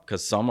coming up,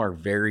 because some are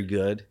very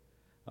good.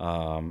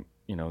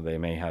 They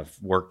may have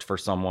worked for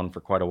someone for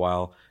quite a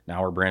while.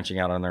 Now are branching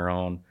out on their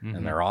own,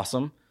 and they're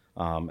awesome.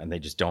 And they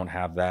just don't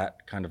have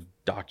that kind of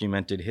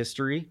documented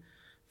history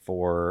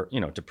for,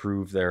 to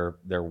prove their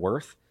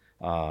worth.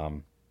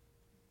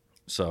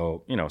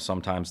 So,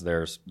 sometimes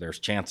there's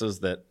chances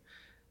that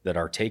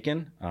are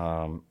taken.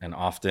 And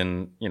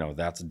often,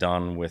 that's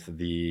done with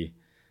the,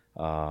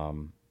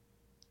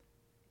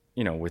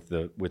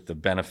 with the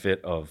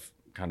benefit of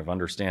kind of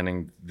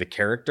understanding the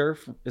character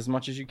as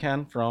much as you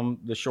can from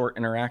the short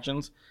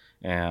interactions.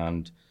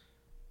 And,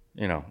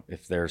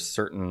 if there's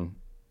certain,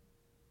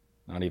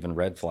 not even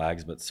red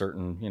flags, but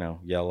certain,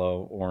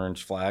 yellow,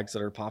 orange flags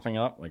that are popping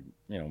up, like,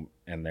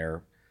 and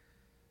they're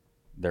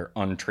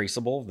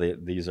untraceable.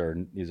 These are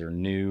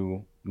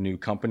new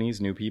companies,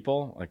 new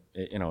people. Like,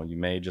 you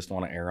may just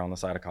want to err on the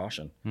side of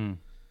caution.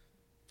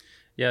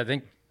 Yeah,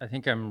 I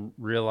think I'm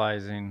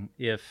realizing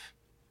if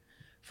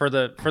for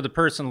the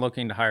person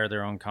looking to hire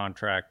their own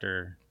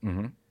contractor,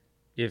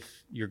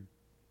 if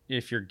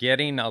you're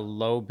getting a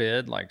low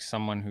bid, like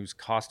someone who's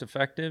cost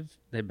effective,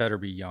 they better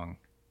be young.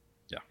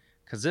 Yeah.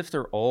 Because if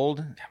they're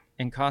old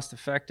and cost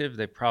effective,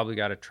 they probably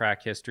got a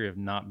track history of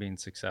not being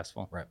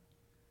successful. Right.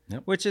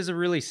 Yep. Which is a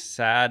really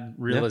sad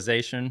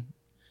realization,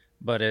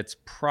 but it's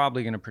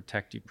probably going to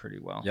protect you pretty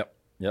well.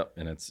 Yep.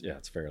 And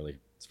it's fairly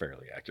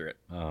accurate.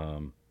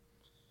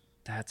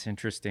 That's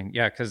interesting.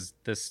 Yeah, because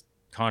this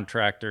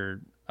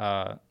contractor,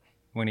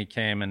 when he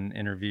came and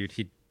interviewed,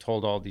 he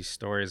told all these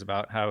stories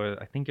about how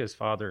I think his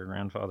father or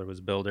grandfather was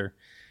a builder,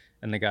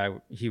 and the guy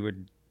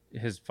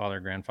his father or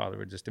grandfather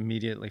would just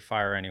immediately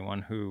fire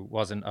anyone who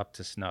wasn't up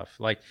to snuff.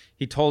 Like,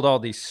 he told all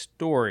these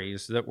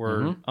stories that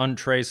were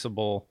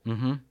untraceable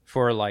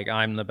for, like,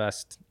 I'm the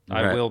best,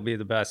 I will be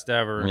the best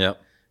ever.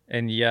 Yep.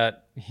 And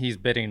yet he's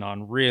bidding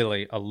on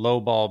really a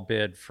lowball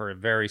bid for a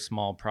very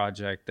small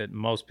project that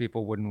most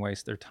people wouldn't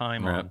waste their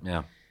time on.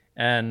 Yeah.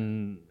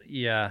 And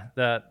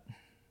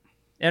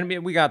I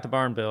mean, we got the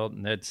barn built,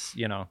 and it's,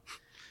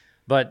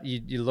 but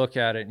you look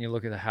at it and you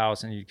look at the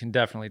house, and you can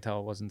definitely tell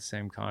it wasn't the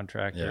same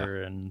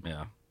contractor.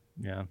 Yeah.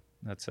 And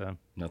that's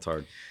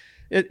hard.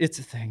 It's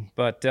a thing.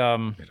 But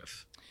It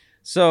is.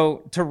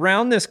 So to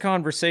round this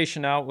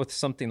conversation out with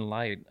something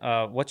light,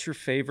 what's your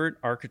favorite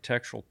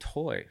architectural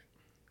toy?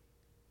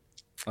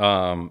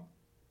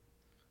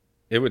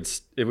 It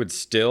would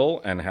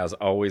still and has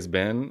always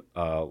been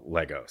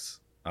Legos.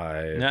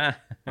 I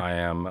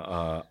am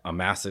a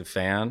massive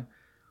fan.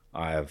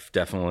 I've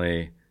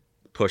definitely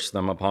pushed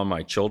them upon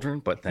my children,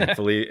 but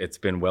thankfully it's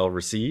been well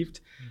received.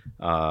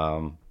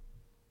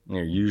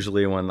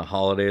 Usually when the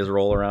holidays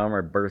roll around,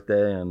 my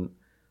birthday and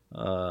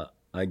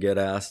I get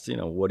asked,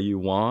 what do you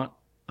want?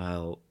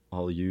 I'll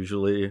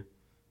usually,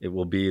 it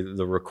will be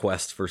the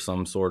request for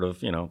some sort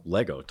of,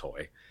 Lego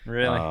toy.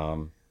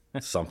 Really?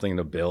 Something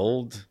to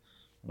build,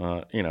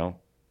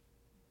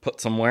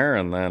 put somewhere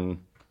and then give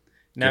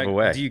Now,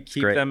 away. do you It's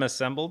keep great. them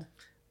assembled?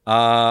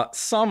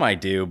 Some I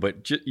do,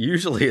 but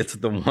usually it's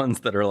the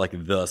ones that are like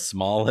the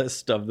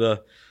smallest of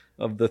the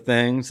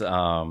things.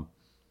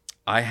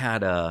 I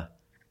had a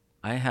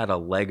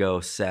Lego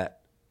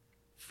set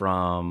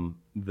from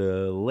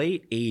the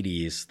late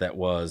 80s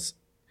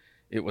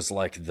it was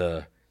like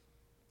the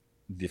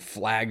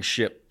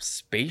flagship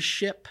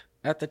spaceship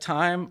at the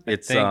time.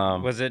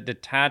 Was it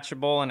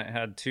detachable and it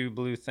had two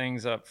blue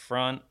things up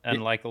front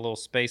and like a little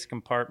space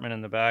compartment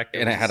in the back?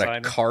 And it had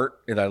a cart.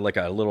 It had like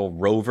a little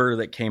rover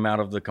that came out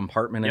of the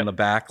compartment in the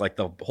back, like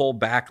the whole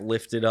back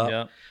lifted up.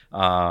 Yep.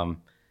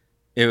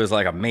 It was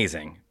like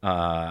amazing.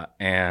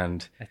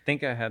 And I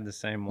think I had the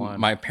same one.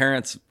 my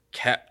parents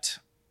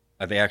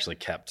they actually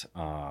kept,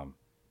 I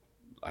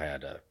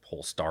had a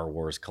whole Star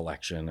Wars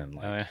collection and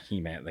like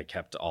He-Man. They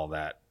kept all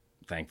that,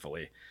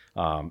 thankfully.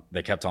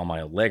 They kept all my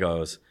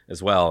Legos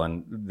as well,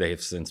 and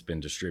they've since been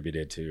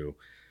distributed to,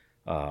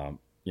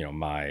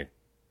 my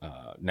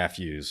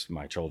nephews,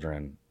 my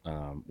children,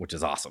 which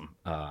is awesome.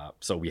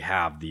 So we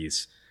have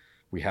these,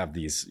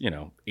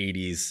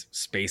 80s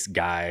space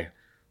guy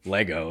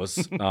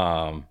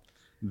Legos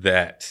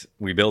that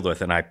we build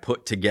with, and I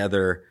put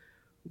together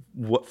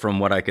from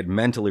what I could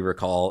mentally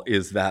recall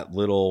is that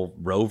little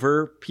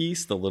rover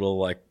piece, the little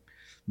like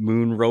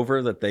moon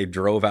rover that they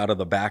drove out of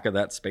the back of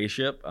that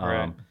spaceship.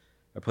 Right.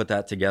 I put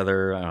that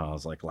together, I don't know, it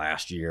was like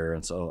last year.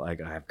 And so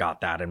like I've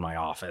got that in my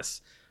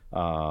office.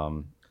 But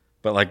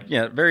like,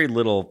 very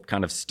little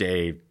kind of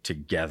stay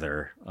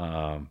together.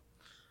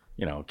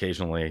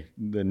 Occasionally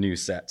the new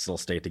sets will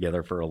stay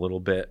together for a little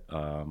bit.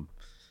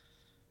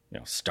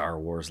 Star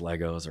Wars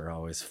Legos are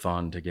always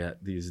fun to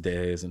get these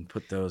days and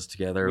put those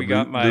together.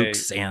 Luke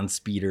Sand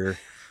Speeder.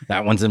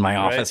 That one's in my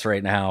office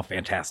right now.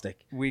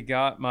 Fantastic. We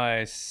got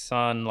my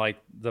son like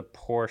the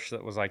Porsche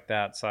that was like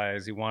that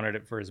size. He wanted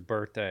it for his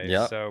birthday.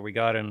 Yep. So we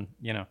got him,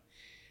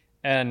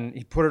 and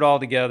he put it all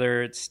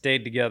together. It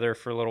stayed together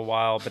for a little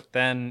while, but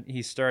then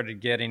he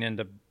started getting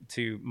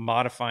into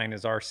modifying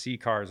his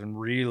RC cars and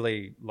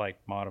really like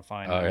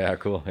modifying them. Oh, yeah,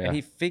 cool. Yeah. And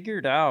he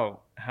figured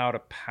out how to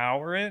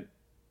power it.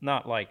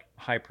 Not like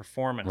high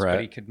performance, but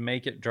he could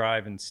make it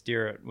drive and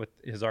steer it with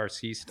his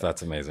RC stuff.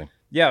 That's amazing.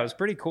 Yeah, it was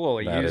pretty cool.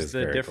 He That used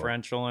the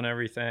differential and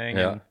everything.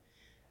 Yeah. And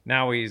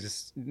now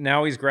he's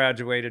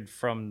graduated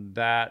from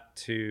that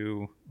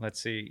to,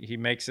 let's see, he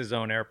makes his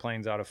own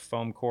airplanes out of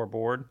foam core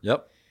board.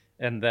 Yep.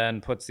 And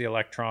then puts the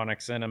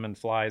electronics in them and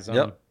flies them.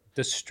 Yep.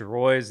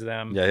 Destroys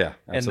them. Yeah,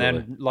 absolutely. And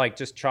then like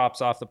just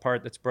chops off the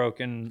part that's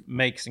broken,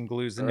 makes and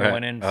glues the new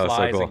one in,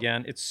 flies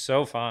again. It's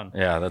so fun.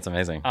 Yeah, that's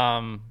amazing.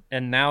 And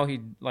now he,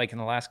 like in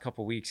the last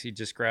couple of weeks, he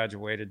just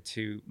graduated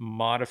to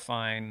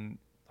modifying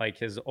like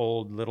his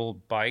old little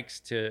bikes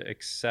to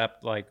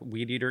accept like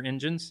weed eater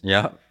engines.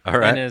 Yeah. All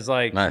right. And is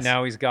like, nice.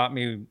 Now he's got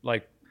me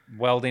like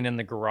welding in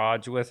the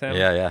garage with him.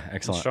 Yeah.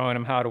 Excellent. Showing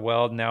him how to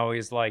weld. Now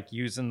he's like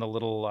using the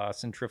little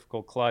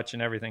centrifugal clutch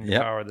and everything to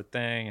power the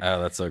thing.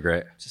 Oh, that's so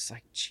great. Just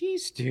like,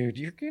 geez, dude,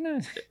 you're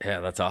gonna. Yeah,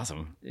 that's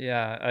awesome.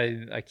 Yeah,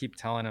 I keep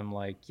telling him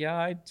like, yeah,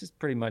 I just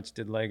pretty much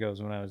did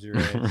Legos when I was your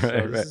age.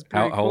 right.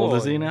 How old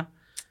is he now?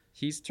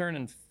 He's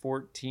turning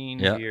 14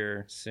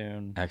 here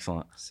soon.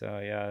 Excellent.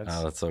 So yeah,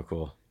 that's so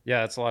cool.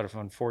 Yeah, it's a lot of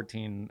fun.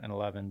 14 and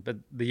 11, but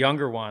the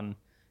younger one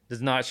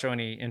does not show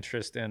any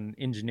interest in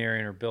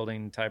engineering or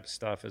building type of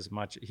stuff as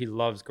much. He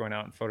loves going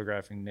out and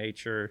photographing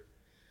nature,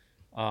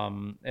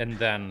 and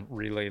then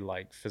really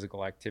like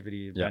physical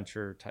activity,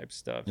 adventure type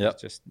stuff. Yep.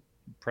 He's just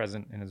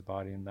present in his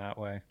body in that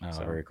way. Oh, so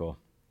very cool.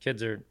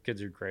 Kids are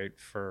great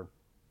for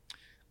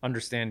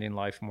understanding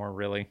life more.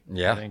 Really,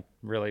 yeah. I think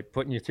really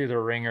putting you through the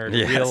ringer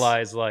to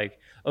realize like,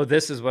 oh,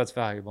 this is what's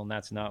valuable, and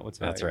that's not what's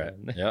valuable.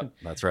 That's right. Yep,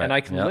 that's right. And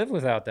I can live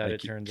without that. It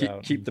turns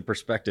out. Keep the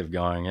perspective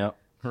going. Yep.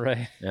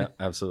 Right. Yeah,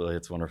 absolutely.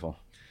 It's wonderful.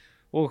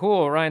 Well,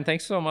 cool. Ryan,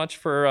 thanks so much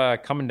for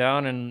coming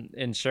down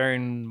and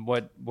sharing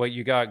what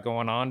you got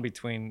going on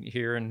between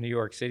here and New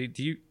York City.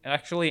 Do you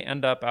actually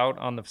end up out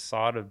on the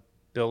facade of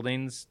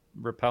buildings,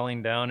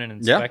 rappelling down and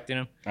inspecting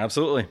them?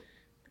 Absolutely.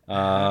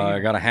 I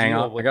got to hang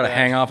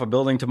off a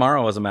building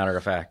tomorrow, as a matter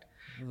of fact.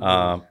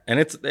 And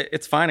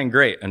it's fine and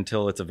great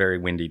until it's a very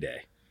windy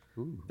day.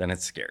 Ooh. Then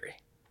it's scary.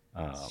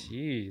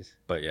 Jeez.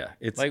 But yeah,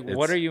 it's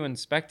what are you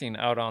inspecting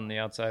out on the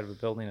outside of a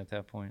building at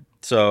that point?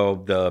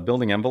 So the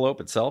building envelope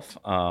itself.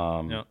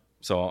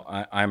 So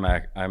I'm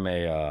like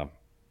a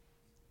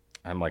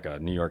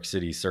New York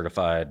City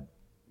certified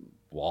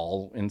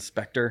wall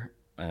inspector,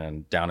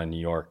 and down in New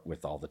York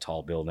with all the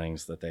tall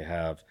buildings that they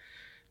have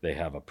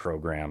a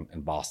program,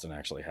 and Boston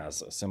actually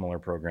has a similar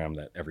program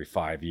that every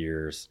 5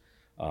 years,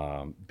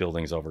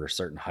 buildings over a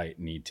certain height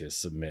need to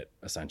submit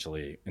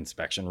essentially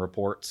inspection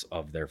reports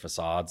of their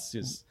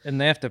facades.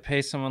 And they have to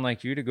pay someone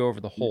like you to go over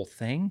the whole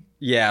thing?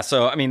 Yeah.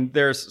 So, I mean,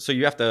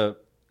 you have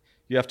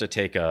to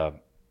take a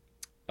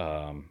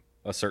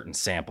a certain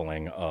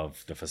sampling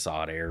of the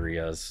facade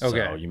areas.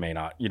 Okay. So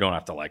you don't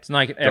have to like It's not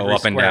like go every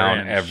up and square down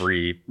inch.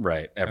 every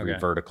Okay.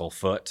 vertical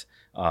foot.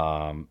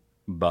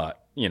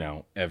 But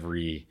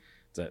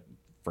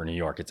for New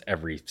York, it's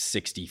every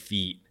 60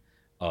 feet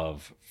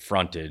of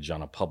frontage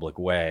on a public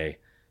way.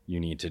 You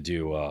need to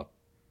do a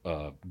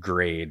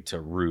grade to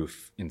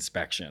roof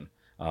inspection.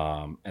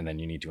 And then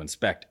you need to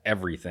inspect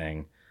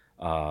everything,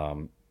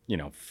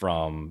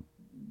 from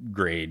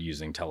grade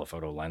using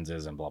telephoto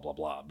lenses and blah, blah,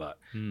 blah. But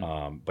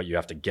you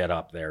have to get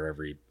up there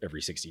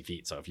every 60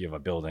 feet. So if you have a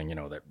building,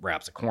 that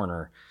wraps a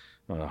corner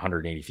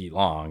 180 feet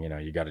long,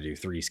 you got to do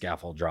 3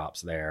 scaffold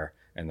drops there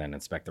and then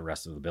inspect the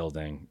rest of the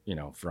building, we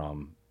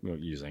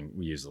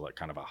use like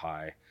kind of a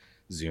high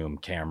zoom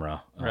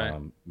camera,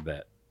 Right.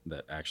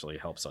 that actually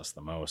helps us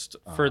the most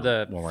For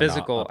the when we're not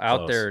physical up out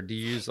close. there, do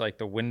you use like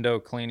the window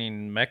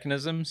cleaning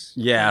mechanisms?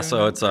 Yeah, for so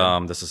doing it's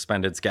that? the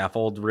suspended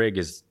scaffold rig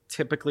is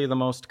typically the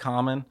most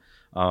common,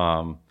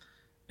 and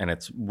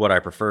it's what I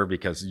prefer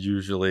because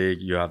usually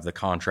you have the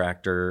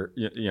contractor,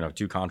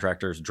 2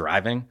 contractors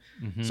driving,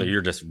 so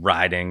you're just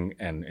riding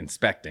and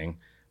inspecting,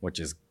 which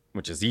is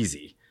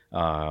easy.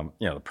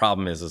 The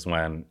problem is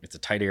when it's a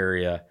tight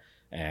area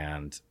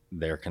and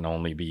there can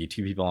only be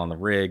 2 people on the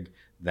rig,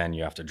 then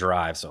you have to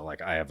drive. So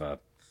like I have a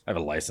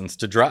license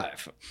to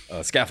drive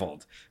a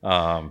scaffold.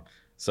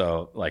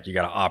 So like you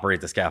got to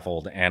operate the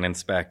scaffold and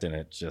inspect,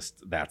 and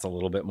that's a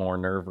little bit more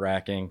nerve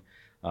wracking.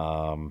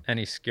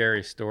 Any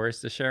scary stories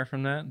to share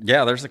from that?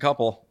 Yeah, there's a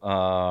couple.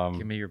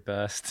 Give me your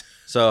best.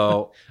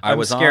 So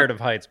I'm scared of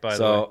heights, by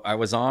the way. So I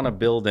was on a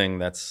building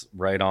that's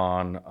right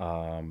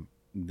on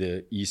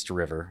the East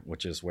River,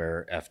 which is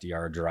where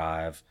FDR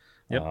Drive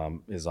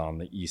is on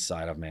the east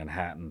side of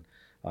Manhattan.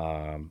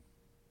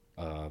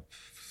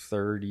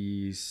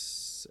 30,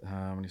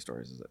 how many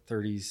stories is it?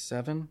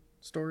 37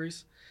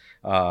 stories.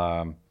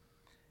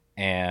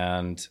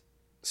 And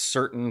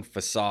certain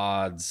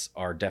facades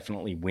are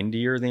definitely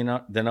windier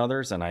than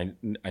others, and I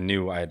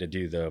knew I had to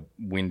do the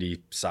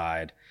windy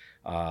side,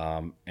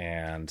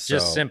 and so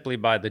Just simply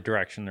by the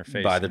direction they're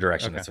facing. by the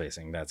direction it's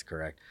facing. That's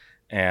correct.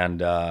 And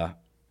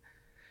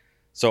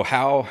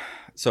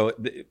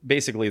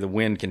basically the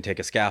wind can take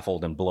a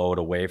scaffold and blow it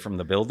away from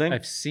the building.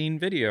 I've seen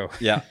video.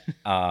 Yeah.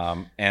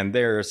 And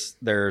there's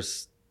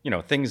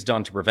things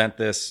done to prevent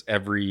this.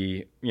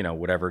 Every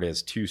whatever it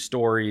is, 2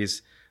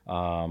 stories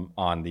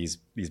on these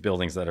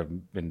buildings that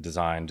have been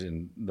designed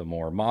in the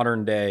more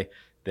modern day,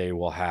 they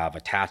will have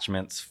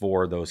attachments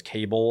for those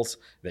cables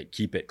that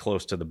keep it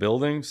close to the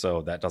building,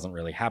 so that doesn't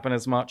really happen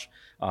as much.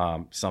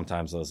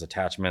 Sometimes those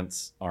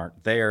attachments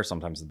aren't there.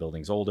 Sometimes the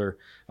building's older.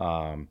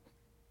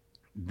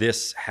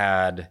 This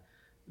had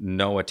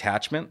no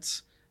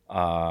attachments,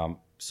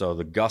 so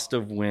the gust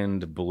of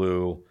wind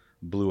blew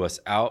us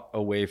out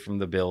away from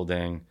the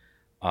building,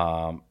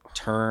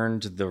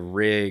 turned the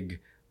rig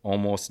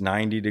almost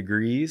 90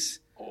 degrees,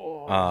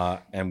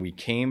 and we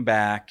came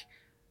back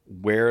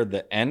where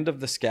the end of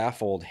the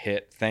scaffold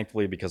hit,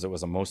 thankfully because it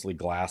was a mostly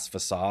glass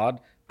facade,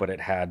 but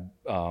it had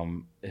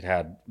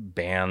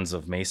bands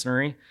of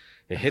masonry.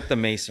 It hit the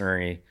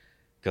masonry,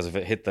 because if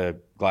it hit the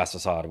glass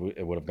facade,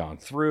 it would have gone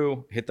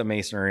through, hit the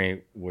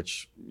masonry,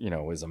 which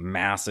is a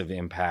massive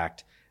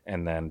impact,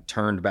 and then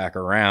turned back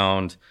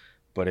around.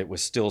 But it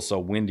was still so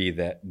windy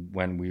that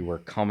when we were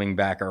coming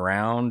back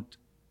around,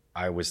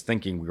 I was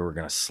thinking we were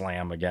going to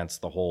slam against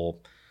the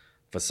whole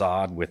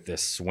facade with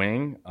this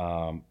swing.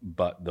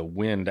 But the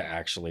wind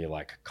actually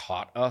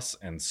caught us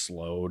and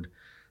slowed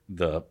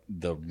the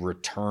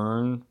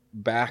return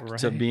back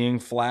to being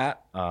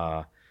flat.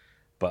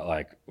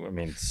 But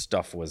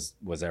stuff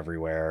was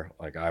everywhere.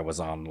 I was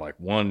on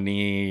one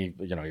knee,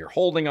 you're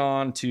holding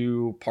on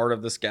to part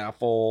of the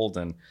scaffold,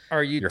 and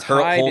are you you're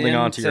tied holding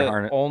on into to your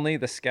harness. Only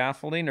the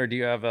scaffolding, or do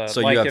you have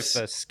So you have, if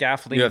the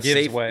scaffolding you have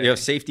gives way? You have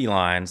safety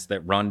lines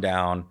that run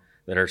down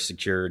that are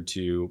secured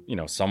to,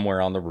 somewhere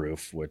on the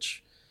roof,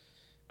 which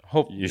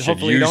you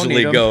should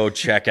usually go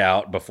check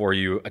out before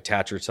you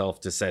attach yourself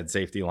to said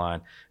safety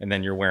line. And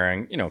then you're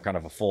wearing, kind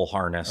of a full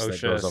harness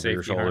that goes over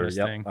your shoulder.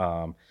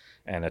 Yep.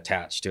 And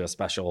attached to a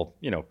special,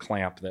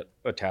 clamp that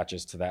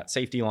attaches to that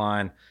safety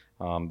line,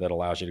 that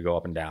allows you to go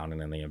up and down.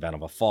 And in the event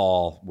of a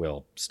fall,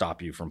 will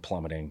stop you from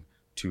plummeting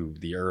to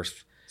the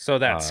earth. So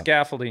that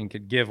scaffolding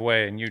could give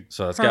way, and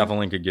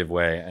scaffolding could give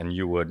way, and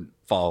you would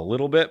fall a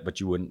little bit,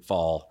 but you wouldn't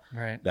fall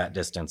right that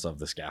distance of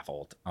the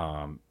scaffold.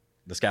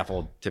 The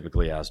scaffold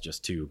typically has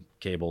just 2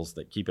 cables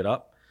that keep it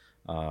up.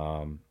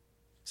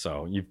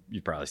 So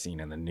you've probably seen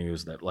in the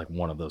news that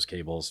one of those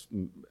cables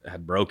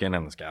had broken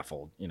and the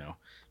scaffold,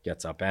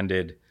 gets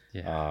upended.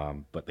 Yeah.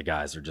 But the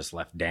guys are just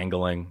left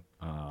dangling.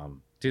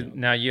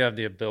 Now you have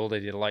the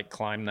ability to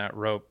climb that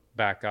rope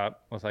back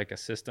up with a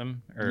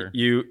system, or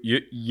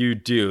you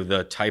do.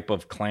 The type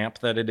of clamp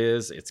that it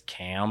is, it's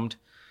cammed.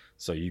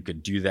 So you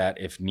could do that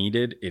if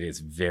needed. It is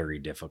very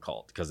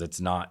difficult because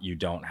you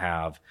don't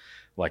have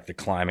the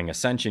climbing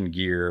ascension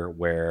gear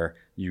where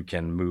you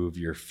can move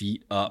your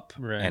feet up,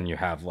 and you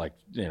have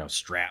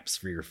straps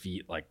for your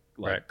feet like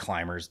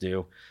climbers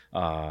do.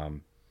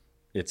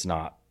 It's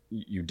not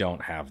you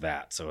don't have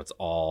that. So it's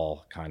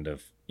all kind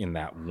of in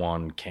that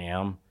one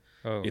cam.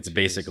 Oh, it's geez.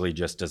 basically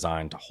just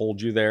designed to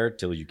hold you there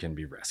till you can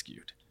be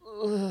rescued.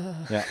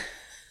 Yeah.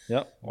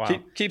 Yep. Wow.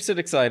 Keeps it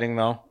exciting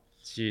though.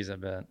 Jeez, I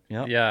bet.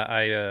 Yep. Yeah.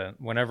 I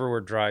whenever we're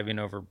driving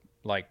over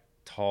like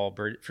tall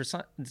bridge,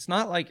 it's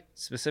not like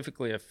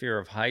specifically a fear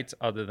of heights,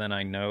 other than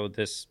I know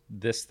this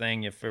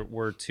thing, if it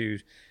were to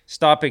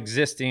stop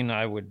existing,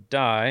 I would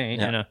die.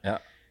 Yeah. Yeah.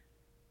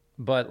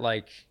 But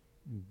like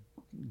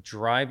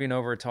driving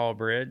over a tall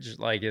bridge,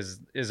 like is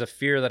a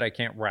fear that I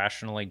can't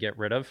rationally get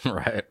rid of.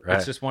 Right.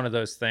 It's just one of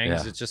those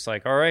things. Yeah. It's just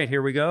like, all right,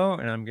 here we go,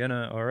 and I'm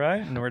gonna, all right,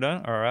 and we're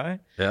done, all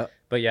right. Yeah.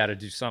 But yeah, to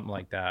do something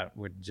like that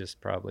would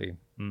just probably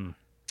not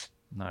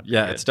be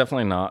Yeah, good. it's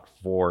definitely not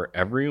for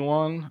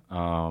everyone.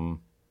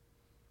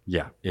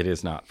 Yeah, it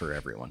is not for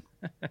everyone.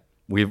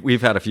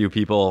 We've had a few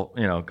people,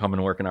 come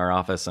and work in our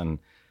office and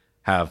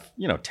have,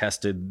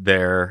 tested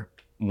their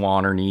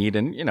want or need,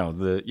 and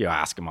you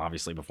ask them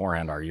obviously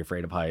beforehand, are you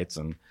afraid of heights?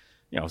 And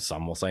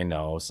some will say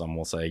no, some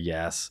will say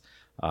yes.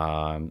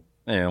 And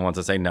once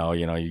they say no,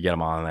 you get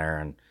them on there,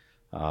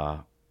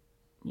 and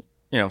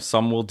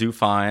some will do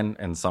fine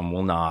and some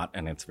will not,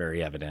 and it's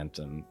very evident,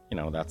 and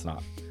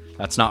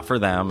that's not for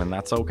them, and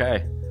that's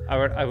okay. I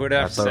would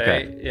have That's to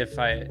say,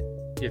 okay.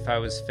 if I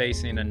was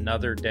facing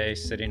another day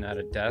sitting at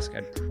a desk,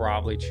 I'd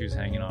probably choose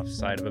hanging off the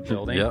side of a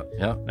building. Yep.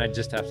 And I'd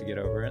just have to get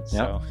over it.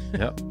 So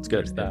Yep. It's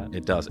good. that.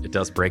 It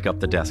does break up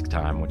the desk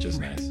time, which is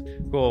nice.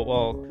 Cool.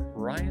 Well,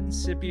 Ryan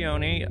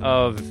Scipione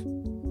of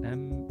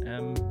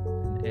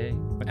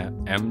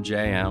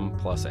MJM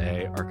plus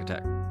A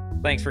Architect.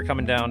 Thanks for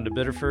coming down to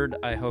Biddeford.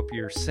 I hope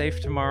you're safe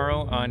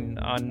tomorrow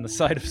on the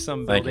side of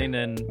some Thank building you.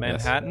 in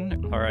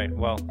Manhattan. Yes. All right.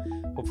 Well,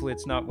 hopefully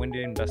it's not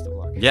windy, and best of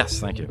luck. Yes,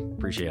 thank you.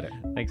 Appreciate it.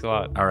 Thanks a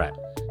lot. All right.